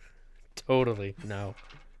 Totally. No.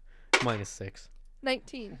 -6.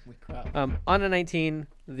 19. Holy crap. On a 19,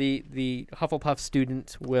 the Hufflepuff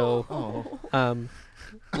student will, Oh.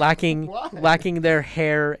 lacking Why? lacking their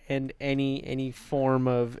hair and any form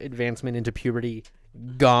of advancement into puberty,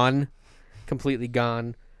 gone, completely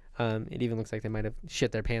gone. It even looks like they might have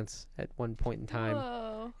shit their pants at one point in time.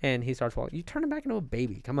 Whoa. And he starts walking. You turn him back into a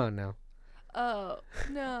baby. Come on now. Oh,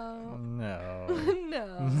 no. No.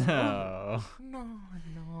 No. No.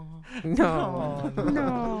 No.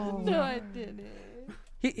 No. No, I didn't.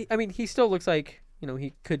 I mean, he still looks like,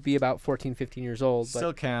 he could be about 14, 15 years old. But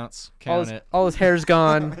Still counts. all Count his, it. all his hair's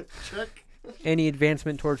gone. Check. Any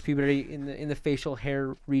advancement towards puberty in the facial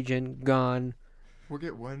hair region gone. We'll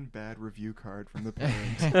get one bad review card from the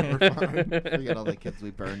parents. We're fine. We got all the kids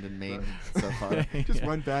we burned and maimed so far. Just Yeah.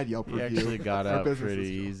 one bad Yelp He review. actually got Our out business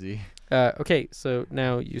pretty is gone. easy. Okay, so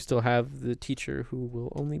now you still have the teacher who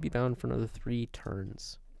will only be bound for another 3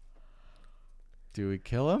 turns. Do we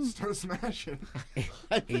kill him? Start smashing.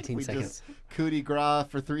 I think 18 we seconds. just coup de grace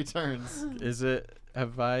for 3 turns. Is it?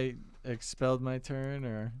 Have I expelled my turn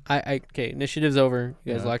or? Okay, initiative's over.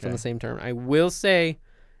 You guys Yeah, locked on okay. the same turn. I will say,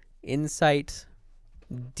 insight,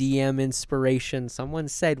 DM inspiration. Someone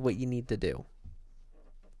said what you need to do.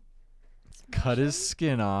 Cut his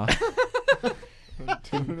skin off. I'm And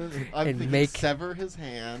thinking make- sever his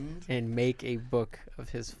hand. And make a book of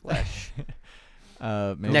his flesh.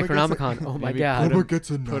 Maybe Necronomicon. Oh my maybe god. Goba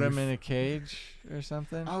gets a knife. put him in a cage or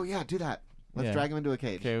something. Oh yeah, do that. Let's Yeah. drag him into a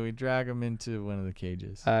cage. Okay, we drag him into one of the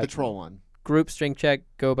cages. The troll one. Group strength check.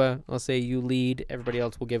 Goba. I'll say you lead. Everybody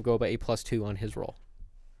else will give Goba a +2 on his roll.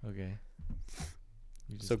 Okay.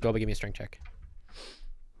 You just- So Goba, give me a strength check.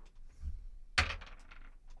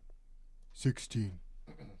 16.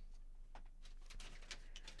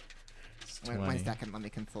 it's Wait 20. 1 second, let me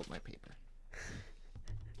consult my paper.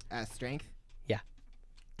 Strength?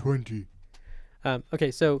 20. Okay,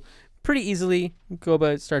 so pretty easily,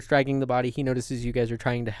 Goba starts dragging the body. He notices you guys are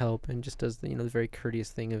trying to help and just does the very courteous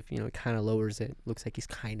thing of, kind of lowers it. Looks like he's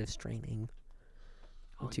kind of straining.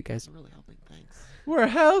 Once you guys are really helping, thanks. We're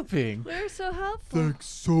helping. We're so helpful. Thanks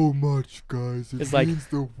so much, guys. It It's like- means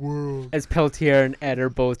the world. as Peltier and Ed are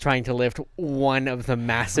both trying to lift one of the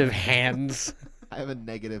massive hands. I have a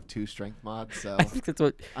 -2 strength mod, so I think that's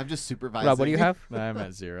what. I'm just supervising. Rob, what do you have? I'm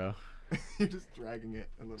at 0. You're just dragging it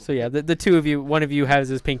a little. So yeah, the two of you, one of you has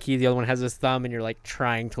his pinky, the other one has his thumb, and you're like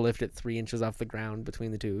trying to lift it 3 inches off the ground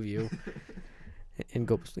between the two of you. And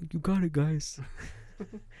Goba's like, "You got it, guys."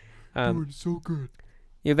 Doing so good.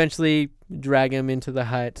 You eventually drag him into the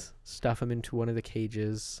hut, stuff him into one of the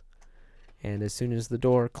cages, and as soon as the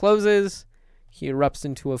door closes, he erupts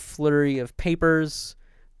into a flurry of papers.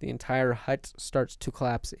 The entire hut starts to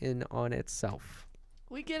collapse in on itself.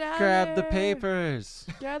 We get out Grab of the there. papers.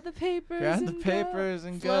 Grab the papers. Grab the and papers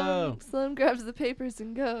and Sloan, go. Sloan grabs the papers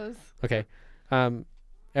and goes. Okay.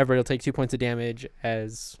 Everybody will take 2 points of damage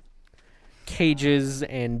as cages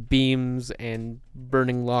and beams and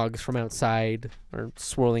burning logs from outside are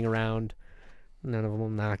swirling around. None of them will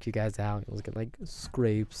knock you guys out. You'll get like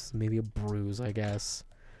scrapes, maybe a bruise, I guess.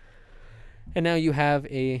 And now you have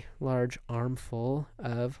a large armful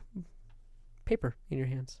of paper in your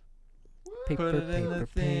hands. Paper, Put it in the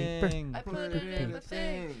paper. thing. I put it in the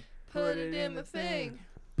thing. Put it in the thing.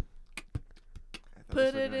 I thought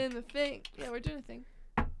Put this it would in the thing. Yeah, we're doing a thing.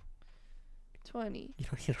 20. You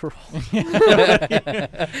don't need to roll.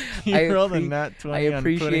 You I rolled a appre- nat 20 I on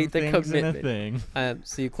putting appreciate the things in a commitment. thing.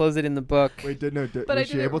 So you close it in the book. Wait, did But I was did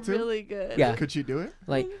she it able to? really good. Yeah. Could she do it?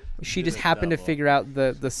 Like she Did just it happened to double. figure out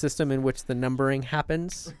the system in which the numbering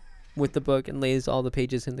happens with the book and lays all the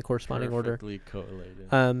pages in the corresponding order. Perfectly collated.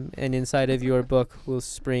 And inside of your book will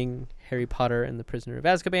spring Harry Potter and the Prisoner of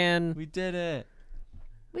Azkaban. We did it.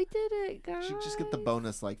 We did it, guys. Should just get the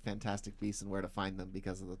bonus like Fantastic Beasts and Where to Find Them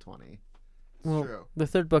because of the 20. Well, True. the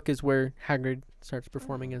third book is where Hagrid starts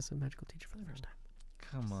performing as a magical teacher for the first time.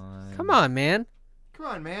 Come on. Come on, man. Come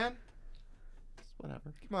on, man.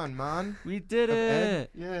 Whatever. Come on, man. We did Of Ed?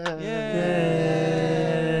 it. Yeah. That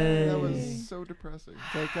Yay. was so depressing.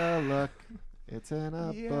 Take a look. It's in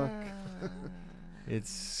a book.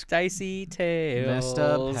 It's Dicey Tales. messed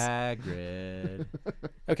up Hagrid.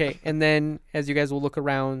 Okay, and then as you guys will look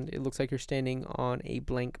around, it looks like you're standing on a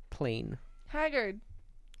blank plain Haggard.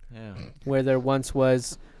 Yeah. where there once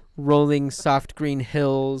was rolling soft green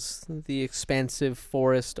hills, the expansive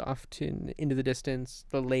forest off into the distance,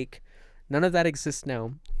 the lake. None of that exists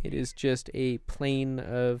now. It is just a plain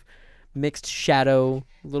of mixed shadow,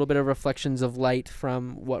 a little bit of reflections of light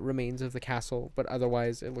from what remains of the castle, but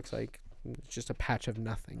otherwise it looks like it's just a patch of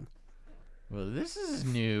nothing. Well, this is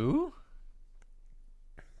new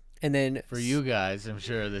And then for you guys. I'm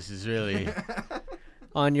sure this is really.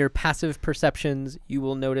 on your passive perceptions, you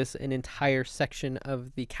will notice an entire section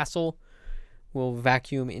of the castle will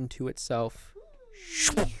vacuum into itself.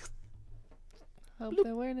 Hope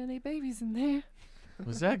there weren't any babies in there.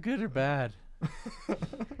 Was that good or bad?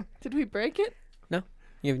 Did we break it?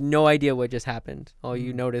 You have no idea what just happened. All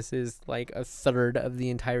you notice is like a third of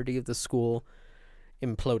the entirety of the school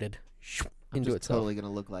imploded I'm into just itself. totally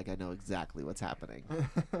gonna look like I know exactly what's happening.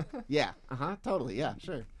 Yeah. Totally. Yeah.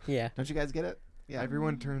 Sure. Yeah. Don't you guys get it? Yeah.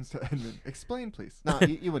 Everyone turns to Edmund. Explain, please. No,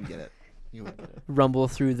 you wouldn't get it. You wouldn't get it. Rumble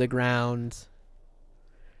through the ground.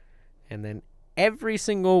 And then every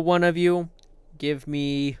single one of you give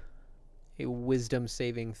me a wisdom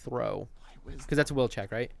saving throw. Because that's a will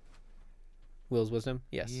check, right? Will's wisdom?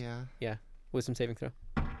 Yes. Yeah. Wisdom saving throw.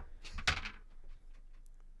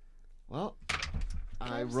 Well,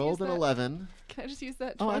 I I just rolled use an that? 11. Can I just use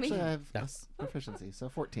that 20? Oh, actually, I have No. proficiency, so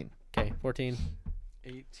 14. Okay, 14.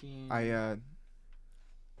 18.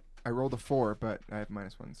 I rolled a 4, but I have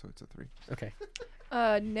 -1, so it's a 3. Okay.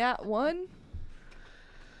 Nat 1.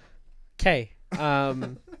 Okay. I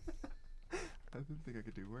didn't think I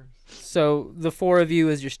could do worse. So the four of you,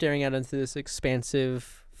 as you're staring out into this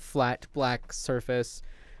expansive, flat, black surface,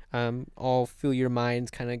 all feel your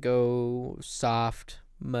minds kind of go soft,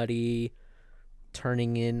 muddy,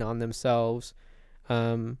 turning in on themselves.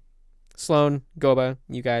 Sloan, Goba,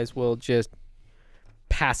 you guys will just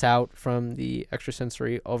pass out from the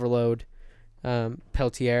extrasensory overload.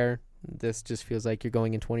 Peltier, this just feels like you're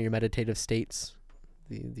going into one of your meditative states,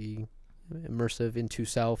 the immersive into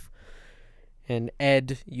self. And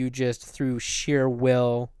Ed, you just through sheer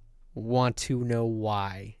will want to know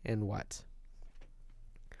why and what.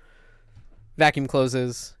 Vacuum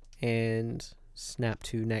closes and snap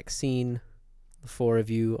to next scene. The four of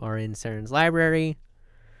you are in Saren's library.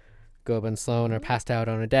 Goba and Sloan are passed out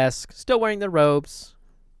on a desk, still wearing their robes.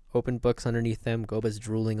 Open books underneath them. Goba's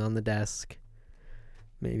drooling on the desk.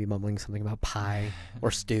 Maybe mumbling something about pie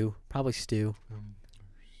or stew. Probably stew.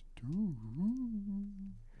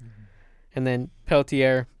 And then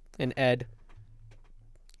Peltier and Ed,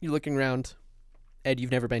 you're looking around. Ed,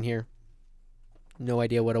 you've never been here. No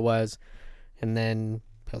idea what it was. And then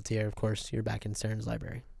Peltier, of course, you're back in Saren's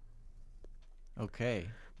library. Okay.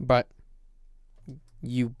 But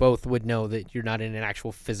you both would know that you're not in an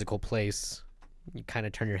actual physical place. You kind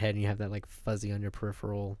of turn your head and you have that like fuzzy on your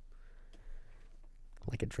peripheral,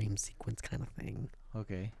 like a dream sequence kind of thing.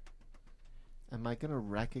 Okay. Am I going to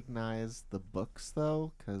recognize the books,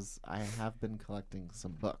 though? Because I have been collecting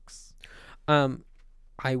some books.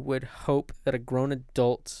 I would hope that a grown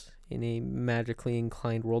adult in a magically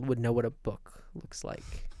inclined world would know what a book looks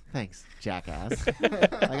like. Thanks, jackass.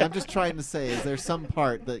 Like, I'm just trying to say, is there some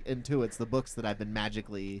part that intuits the books that I've been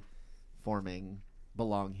magically forming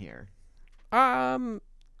belong here?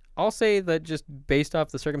 I'll say that just based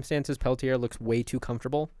off the circumstances, Peltier looks way too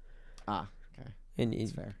comfortable. Ah, okay. And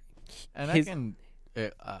That's fair. And His- I can.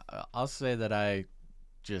 I'll say that I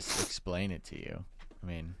just explain it to you. I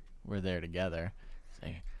mean, we're there together.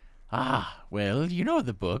 Say, well, you know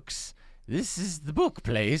the books. This is the book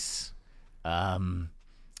place.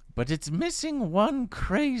 But it's missing one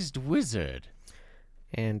crazed wizard.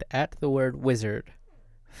 And at the word wizard,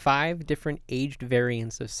 5 different aged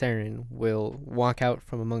variants of Saren will walk out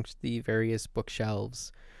from amongst the various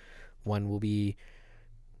bookshelves. One will be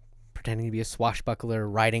pretending to be a swashbuckler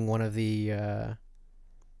riding one of the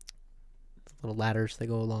little ladders that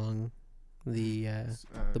go along the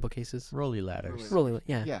bookcases. Rolly ladders. Rolly- Rolling,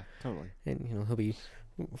 yeah. Yeah, totally. And he'll be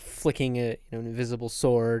flicking an invisible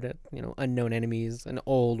sword at unknown enemies. An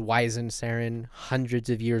old wizened Saren, hundreds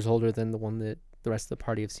of years older than the one that the rest of the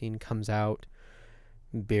party have seen, comes out,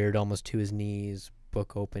 beard almost to his knees,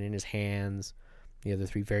 book open in his hands. The other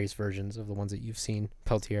 3 various versions of the ones that you've seen.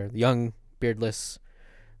 Peltier, the young, beardless,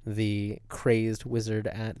 the crazed wizard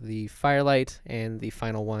at the firelight, and the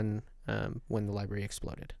final one when the library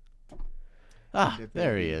exploded.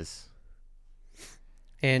 There he is.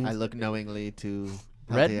 And I look knowingly to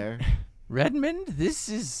Red- Peltier. Redmond, this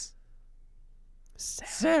is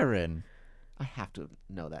Saren. I have to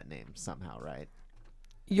know that name somehow, right?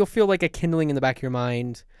 you'll feel like a kindling in the back of your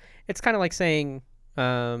mind. It's kind of like saying,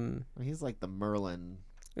 He's like the Merlin.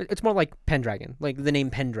 it's more like Pendragon, like the name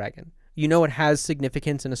Pendragon. You know it has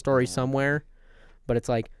significance in a story somewhere, but it's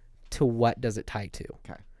like, to what does it tie to?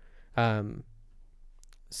 Okay.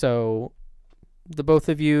 So the both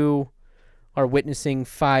of you are witnessing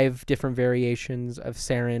 5 different variations of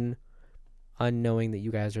Saren, unknowing that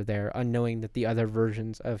you guys are there, unknowing that the other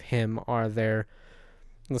versions of him are there.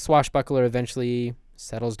 The swashbuckler eventually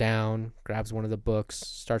settles down, grabs one of the books,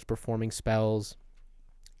 starts performing spells,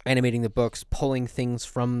 animating the books, pulling things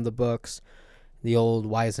from the books. The old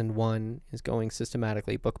wizened one is going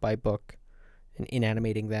systematically, book by book, and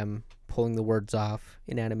inanimating them, pulling the words off,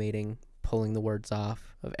 inanimating, pulling the words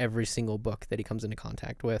off of every single book that he comes into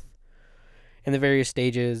contact with. And the various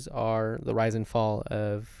stages are the rise and fall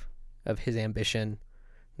of his ambition.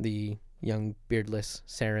 The young beardless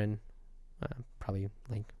Saren, probably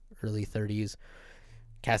like early 30s,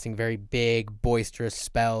 casting very big, boisterous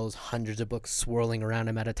spells, hundreds of books swirling around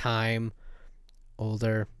him at a time.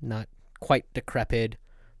 Older, not quite decrepit,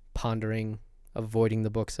 pondering, avoiding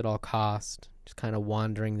the books at all cost, just kind of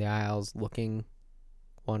wandering the aisles and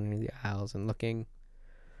looking.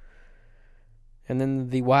 And then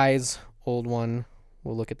the wise old one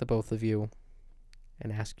will look at the both of you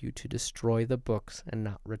and ask you to destroy the books and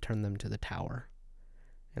not return them to the tower.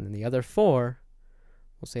 And then the other 4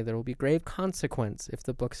 will say there will be grave consequence if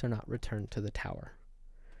the books are not returned to the tower.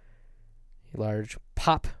 A large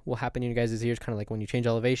pop will happen in your guys' ears, kind of like when you change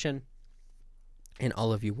elevation, and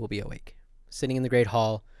all of you will be awake. Sitting in the Great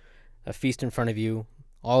Hall, a feast in front of you,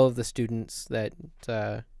 all of the students that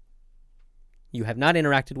you have not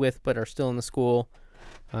interacted with but are still in the school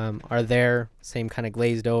are there, same kind of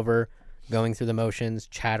glazed over, going through the motions,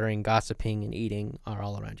 chattering, gossiping, and eating are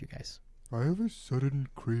all around you guys. I have a sudden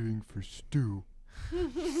craving for stew.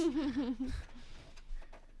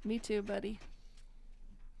 Me too, buddy.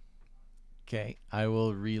 Okay, I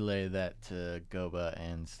will relay that to Goba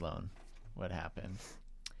and Sloan. What happened?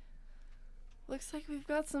 Looks like we've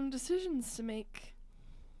got some decisions to make.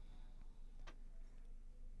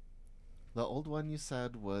 The old one you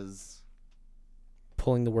said was...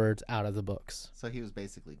 Pulling the words out of the books. So he was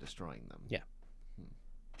basically destroying them. Yeah.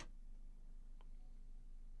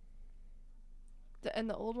 And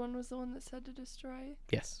the old one was the one that said to destroy?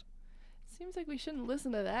 Yes. Seems like we shouldn't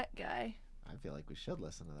listen to that guy. I feel like we should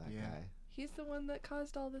listen to that guy. He's the one that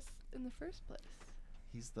caused all this in the first place.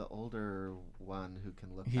 He's the older one who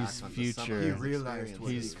can look He's back on future. the summer. He realized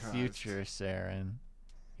what He's he caused. future Saren.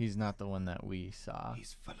 He's not the one that we saw.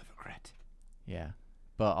 He's full of regret. Yeah.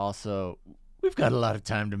 But also, we've got a lot of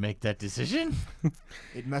time to make that decision.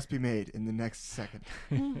 It must be made in the next second.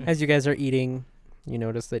 As you guys are eating, you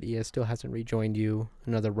notice that Ia still hasn't rejoined you.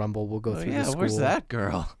 Another rumble will go through the school. Where's that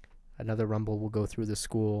girl? Another rumble will go through the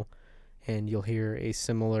school, and you'll hear a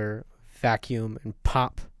similar vacuum and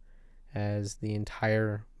pop as the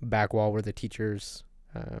entire back wall where the teachers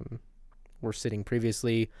were sitting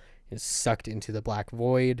previously is sucked into the black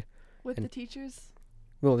void. With And- the teachers?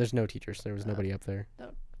 Well, there's no teachers. There was nobody up there.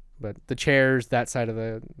 No. But the chairs, that side of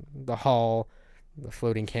the hall, the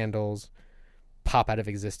floating candles, pop out of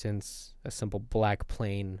existence. A simple black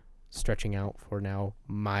plane stretching out for now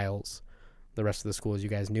miles. The rest of the school, as you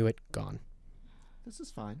guys knew it, gone. This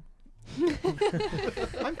is fine.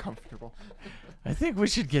 I'm comfortable. I think we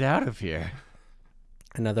should get out of here.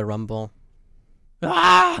 Another rumble.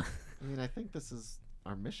 Ah! I mean, I think this is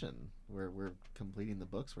our mission. We're completing the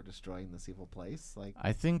books. We're destroying this evil place. Like,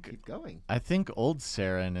 I think keep going. old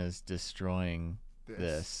Saren is destroying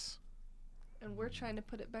this. And we're trying to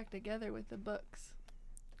put it back together with the books.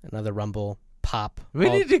 Another rumble. Pop. We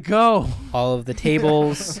need to go. All of the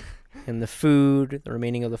tables and the food, the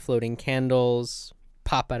remaining of the floating candles,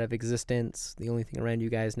 pop out of existence. The only thing around you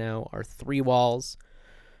guys now are 3 walls.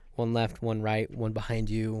 One left, one right, one behind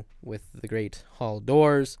you with the great hall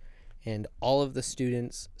doors. And all of the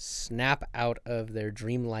students snap out of their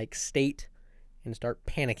dreamlike state and start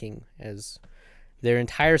panicking as their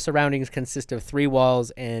entire surroundings consist of 3 walls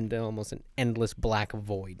and almost an endless black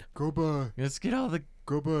void. Goba Let's get all the...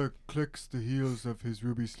 Goba clicks the heels of his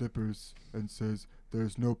ruby slippers and says,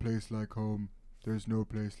 "There's no place like home. There's no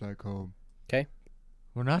place like home."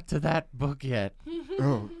 We're not to that book yet.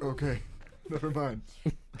 Oh, okay. Never mind.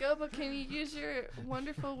 Goba, can you use your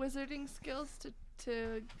wonderful wizarding skills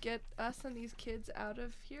to get us and these kids out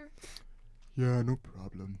of here? Yeah, no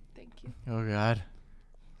problem. Thank you. Oh,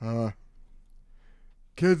 God.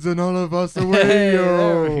 Kids and all of us Hey, away,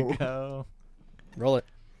 there we yo! go. Roll it.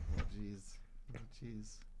 Oh, jeez. Oh,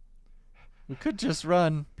 jeez. We could just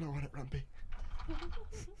run. Blow on it, Rumpy.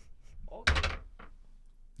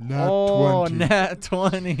 Nat Oh, 20. nat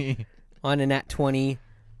 20. On a nat 20,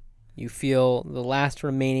 you feel the last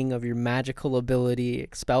remaining of your magical ability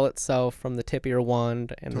expel itself from the tip of your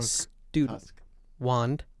wand, and the Tusk. student Tusk.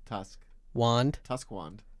 wand. Tusk. Tusk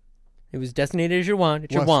wand. It was designated as your wand.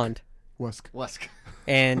 It's your Wusk. wand. Wusk. Wusk.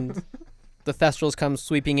 And the Thestrals come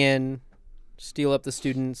sweeping in, steal up the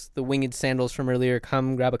students. The winged sandals from earlier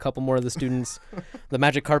come grab a couple more of the students. The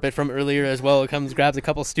magic carpet from earlier as well comes, grabs a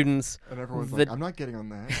couple students. And everyone's The- like, I'm not getting on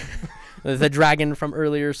that. The dragon from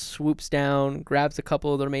earlier swoops down, grabs a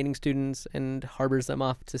couple of the remaining students, and harbors them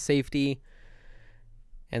off to safety.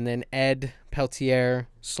 And then Ed, Peltier,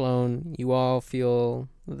 Sloan, you all feel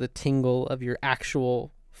the tingle of your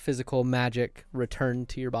actual physical magic return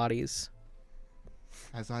to your bodies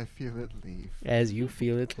As I feel it leave. as you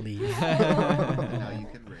feel it leave. Now you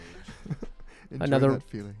can rage. Enjoy Another- that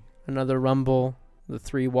feeling. Another rumble. The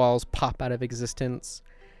three walls pop out of existence.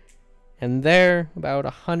 And there, about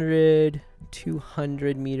 100,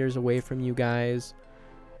 200 meters away from you guys,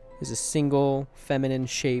 is a single feminine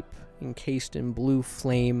shape encased in blue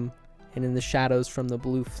flame. And in the shadows from the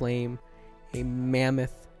blue flame, a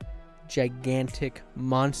mammoth, gigantic,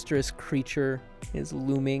 monstrous creature is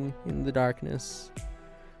looming in the darkness.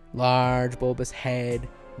 Large bulbous head,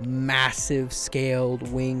 massive scaled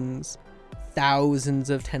wings, thousands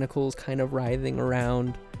of tentacles kind of writhing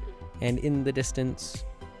around, and in the distance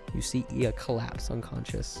you see Ia collapse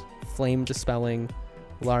unconscious, flame dispelling,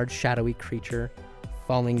 large shadowy creature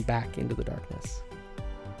falling back into the darkness.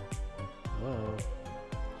 Whoa.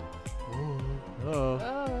 Oh, Oh.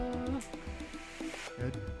 Oh.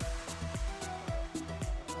 Ed.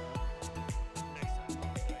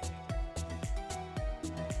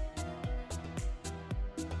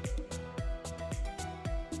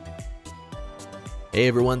 Hey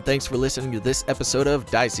everyone, thanks for listening to this episode of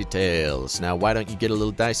Dicey Tales. Now, why don't you get a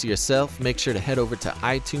little dicey yourself? Make sure to head over to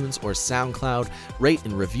iTunes or SoundCloud, rate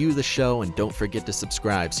and review the show, and don't forget to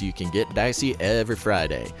subscribe so you can get dicey every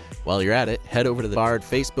Friday. While you're at it, head over to the Bard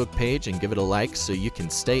Facebook page and give it a like so you can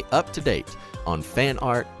stay up to date on fan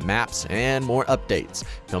art, maps, and more updates.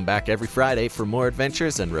 Come back every Friday for more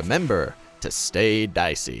adventures, and remember to stay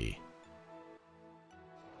dicey.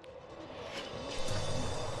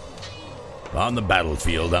 On the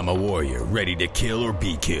battlefield, I'm a warrior, ready to kill or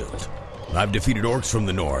be killed. I've defeated orcs from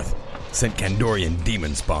the north, sent Kandorian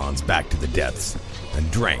demon spawns back to the depths,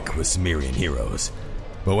 and drank with Cimmerian heroes.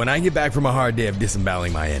 But when I get back from a hard day of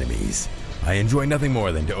disemboweling my enemies, I enjoy nothing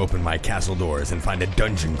more than to open my castle doors and find a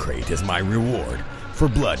dungeon crate as my reward for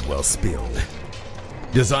blood well spilled.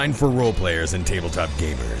 Designed for role players and tabletop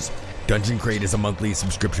gamers, Dungeon Crate is a monthly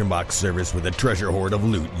subscription box service with a treasure hoard of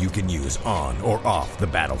loot you can use on or off the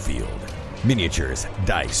battlefield. Miniatures,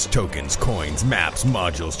 dice, tokens, coins, maps,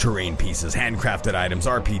 modules, terrain pieces, handcrafted items,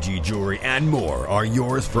 RPG jewelry, and more are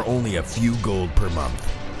yours for only a few gold per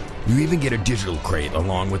month. You even get a digital crate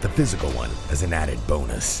along with a physical one as an added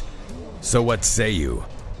bonus. So what say you?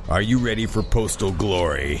 Are you ready for postal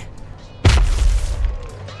glory?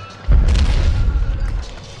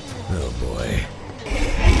 Oh boy.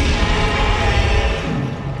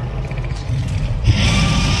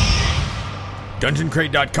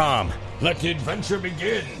 DungeonCrate.com. Let the adventure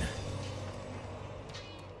begin!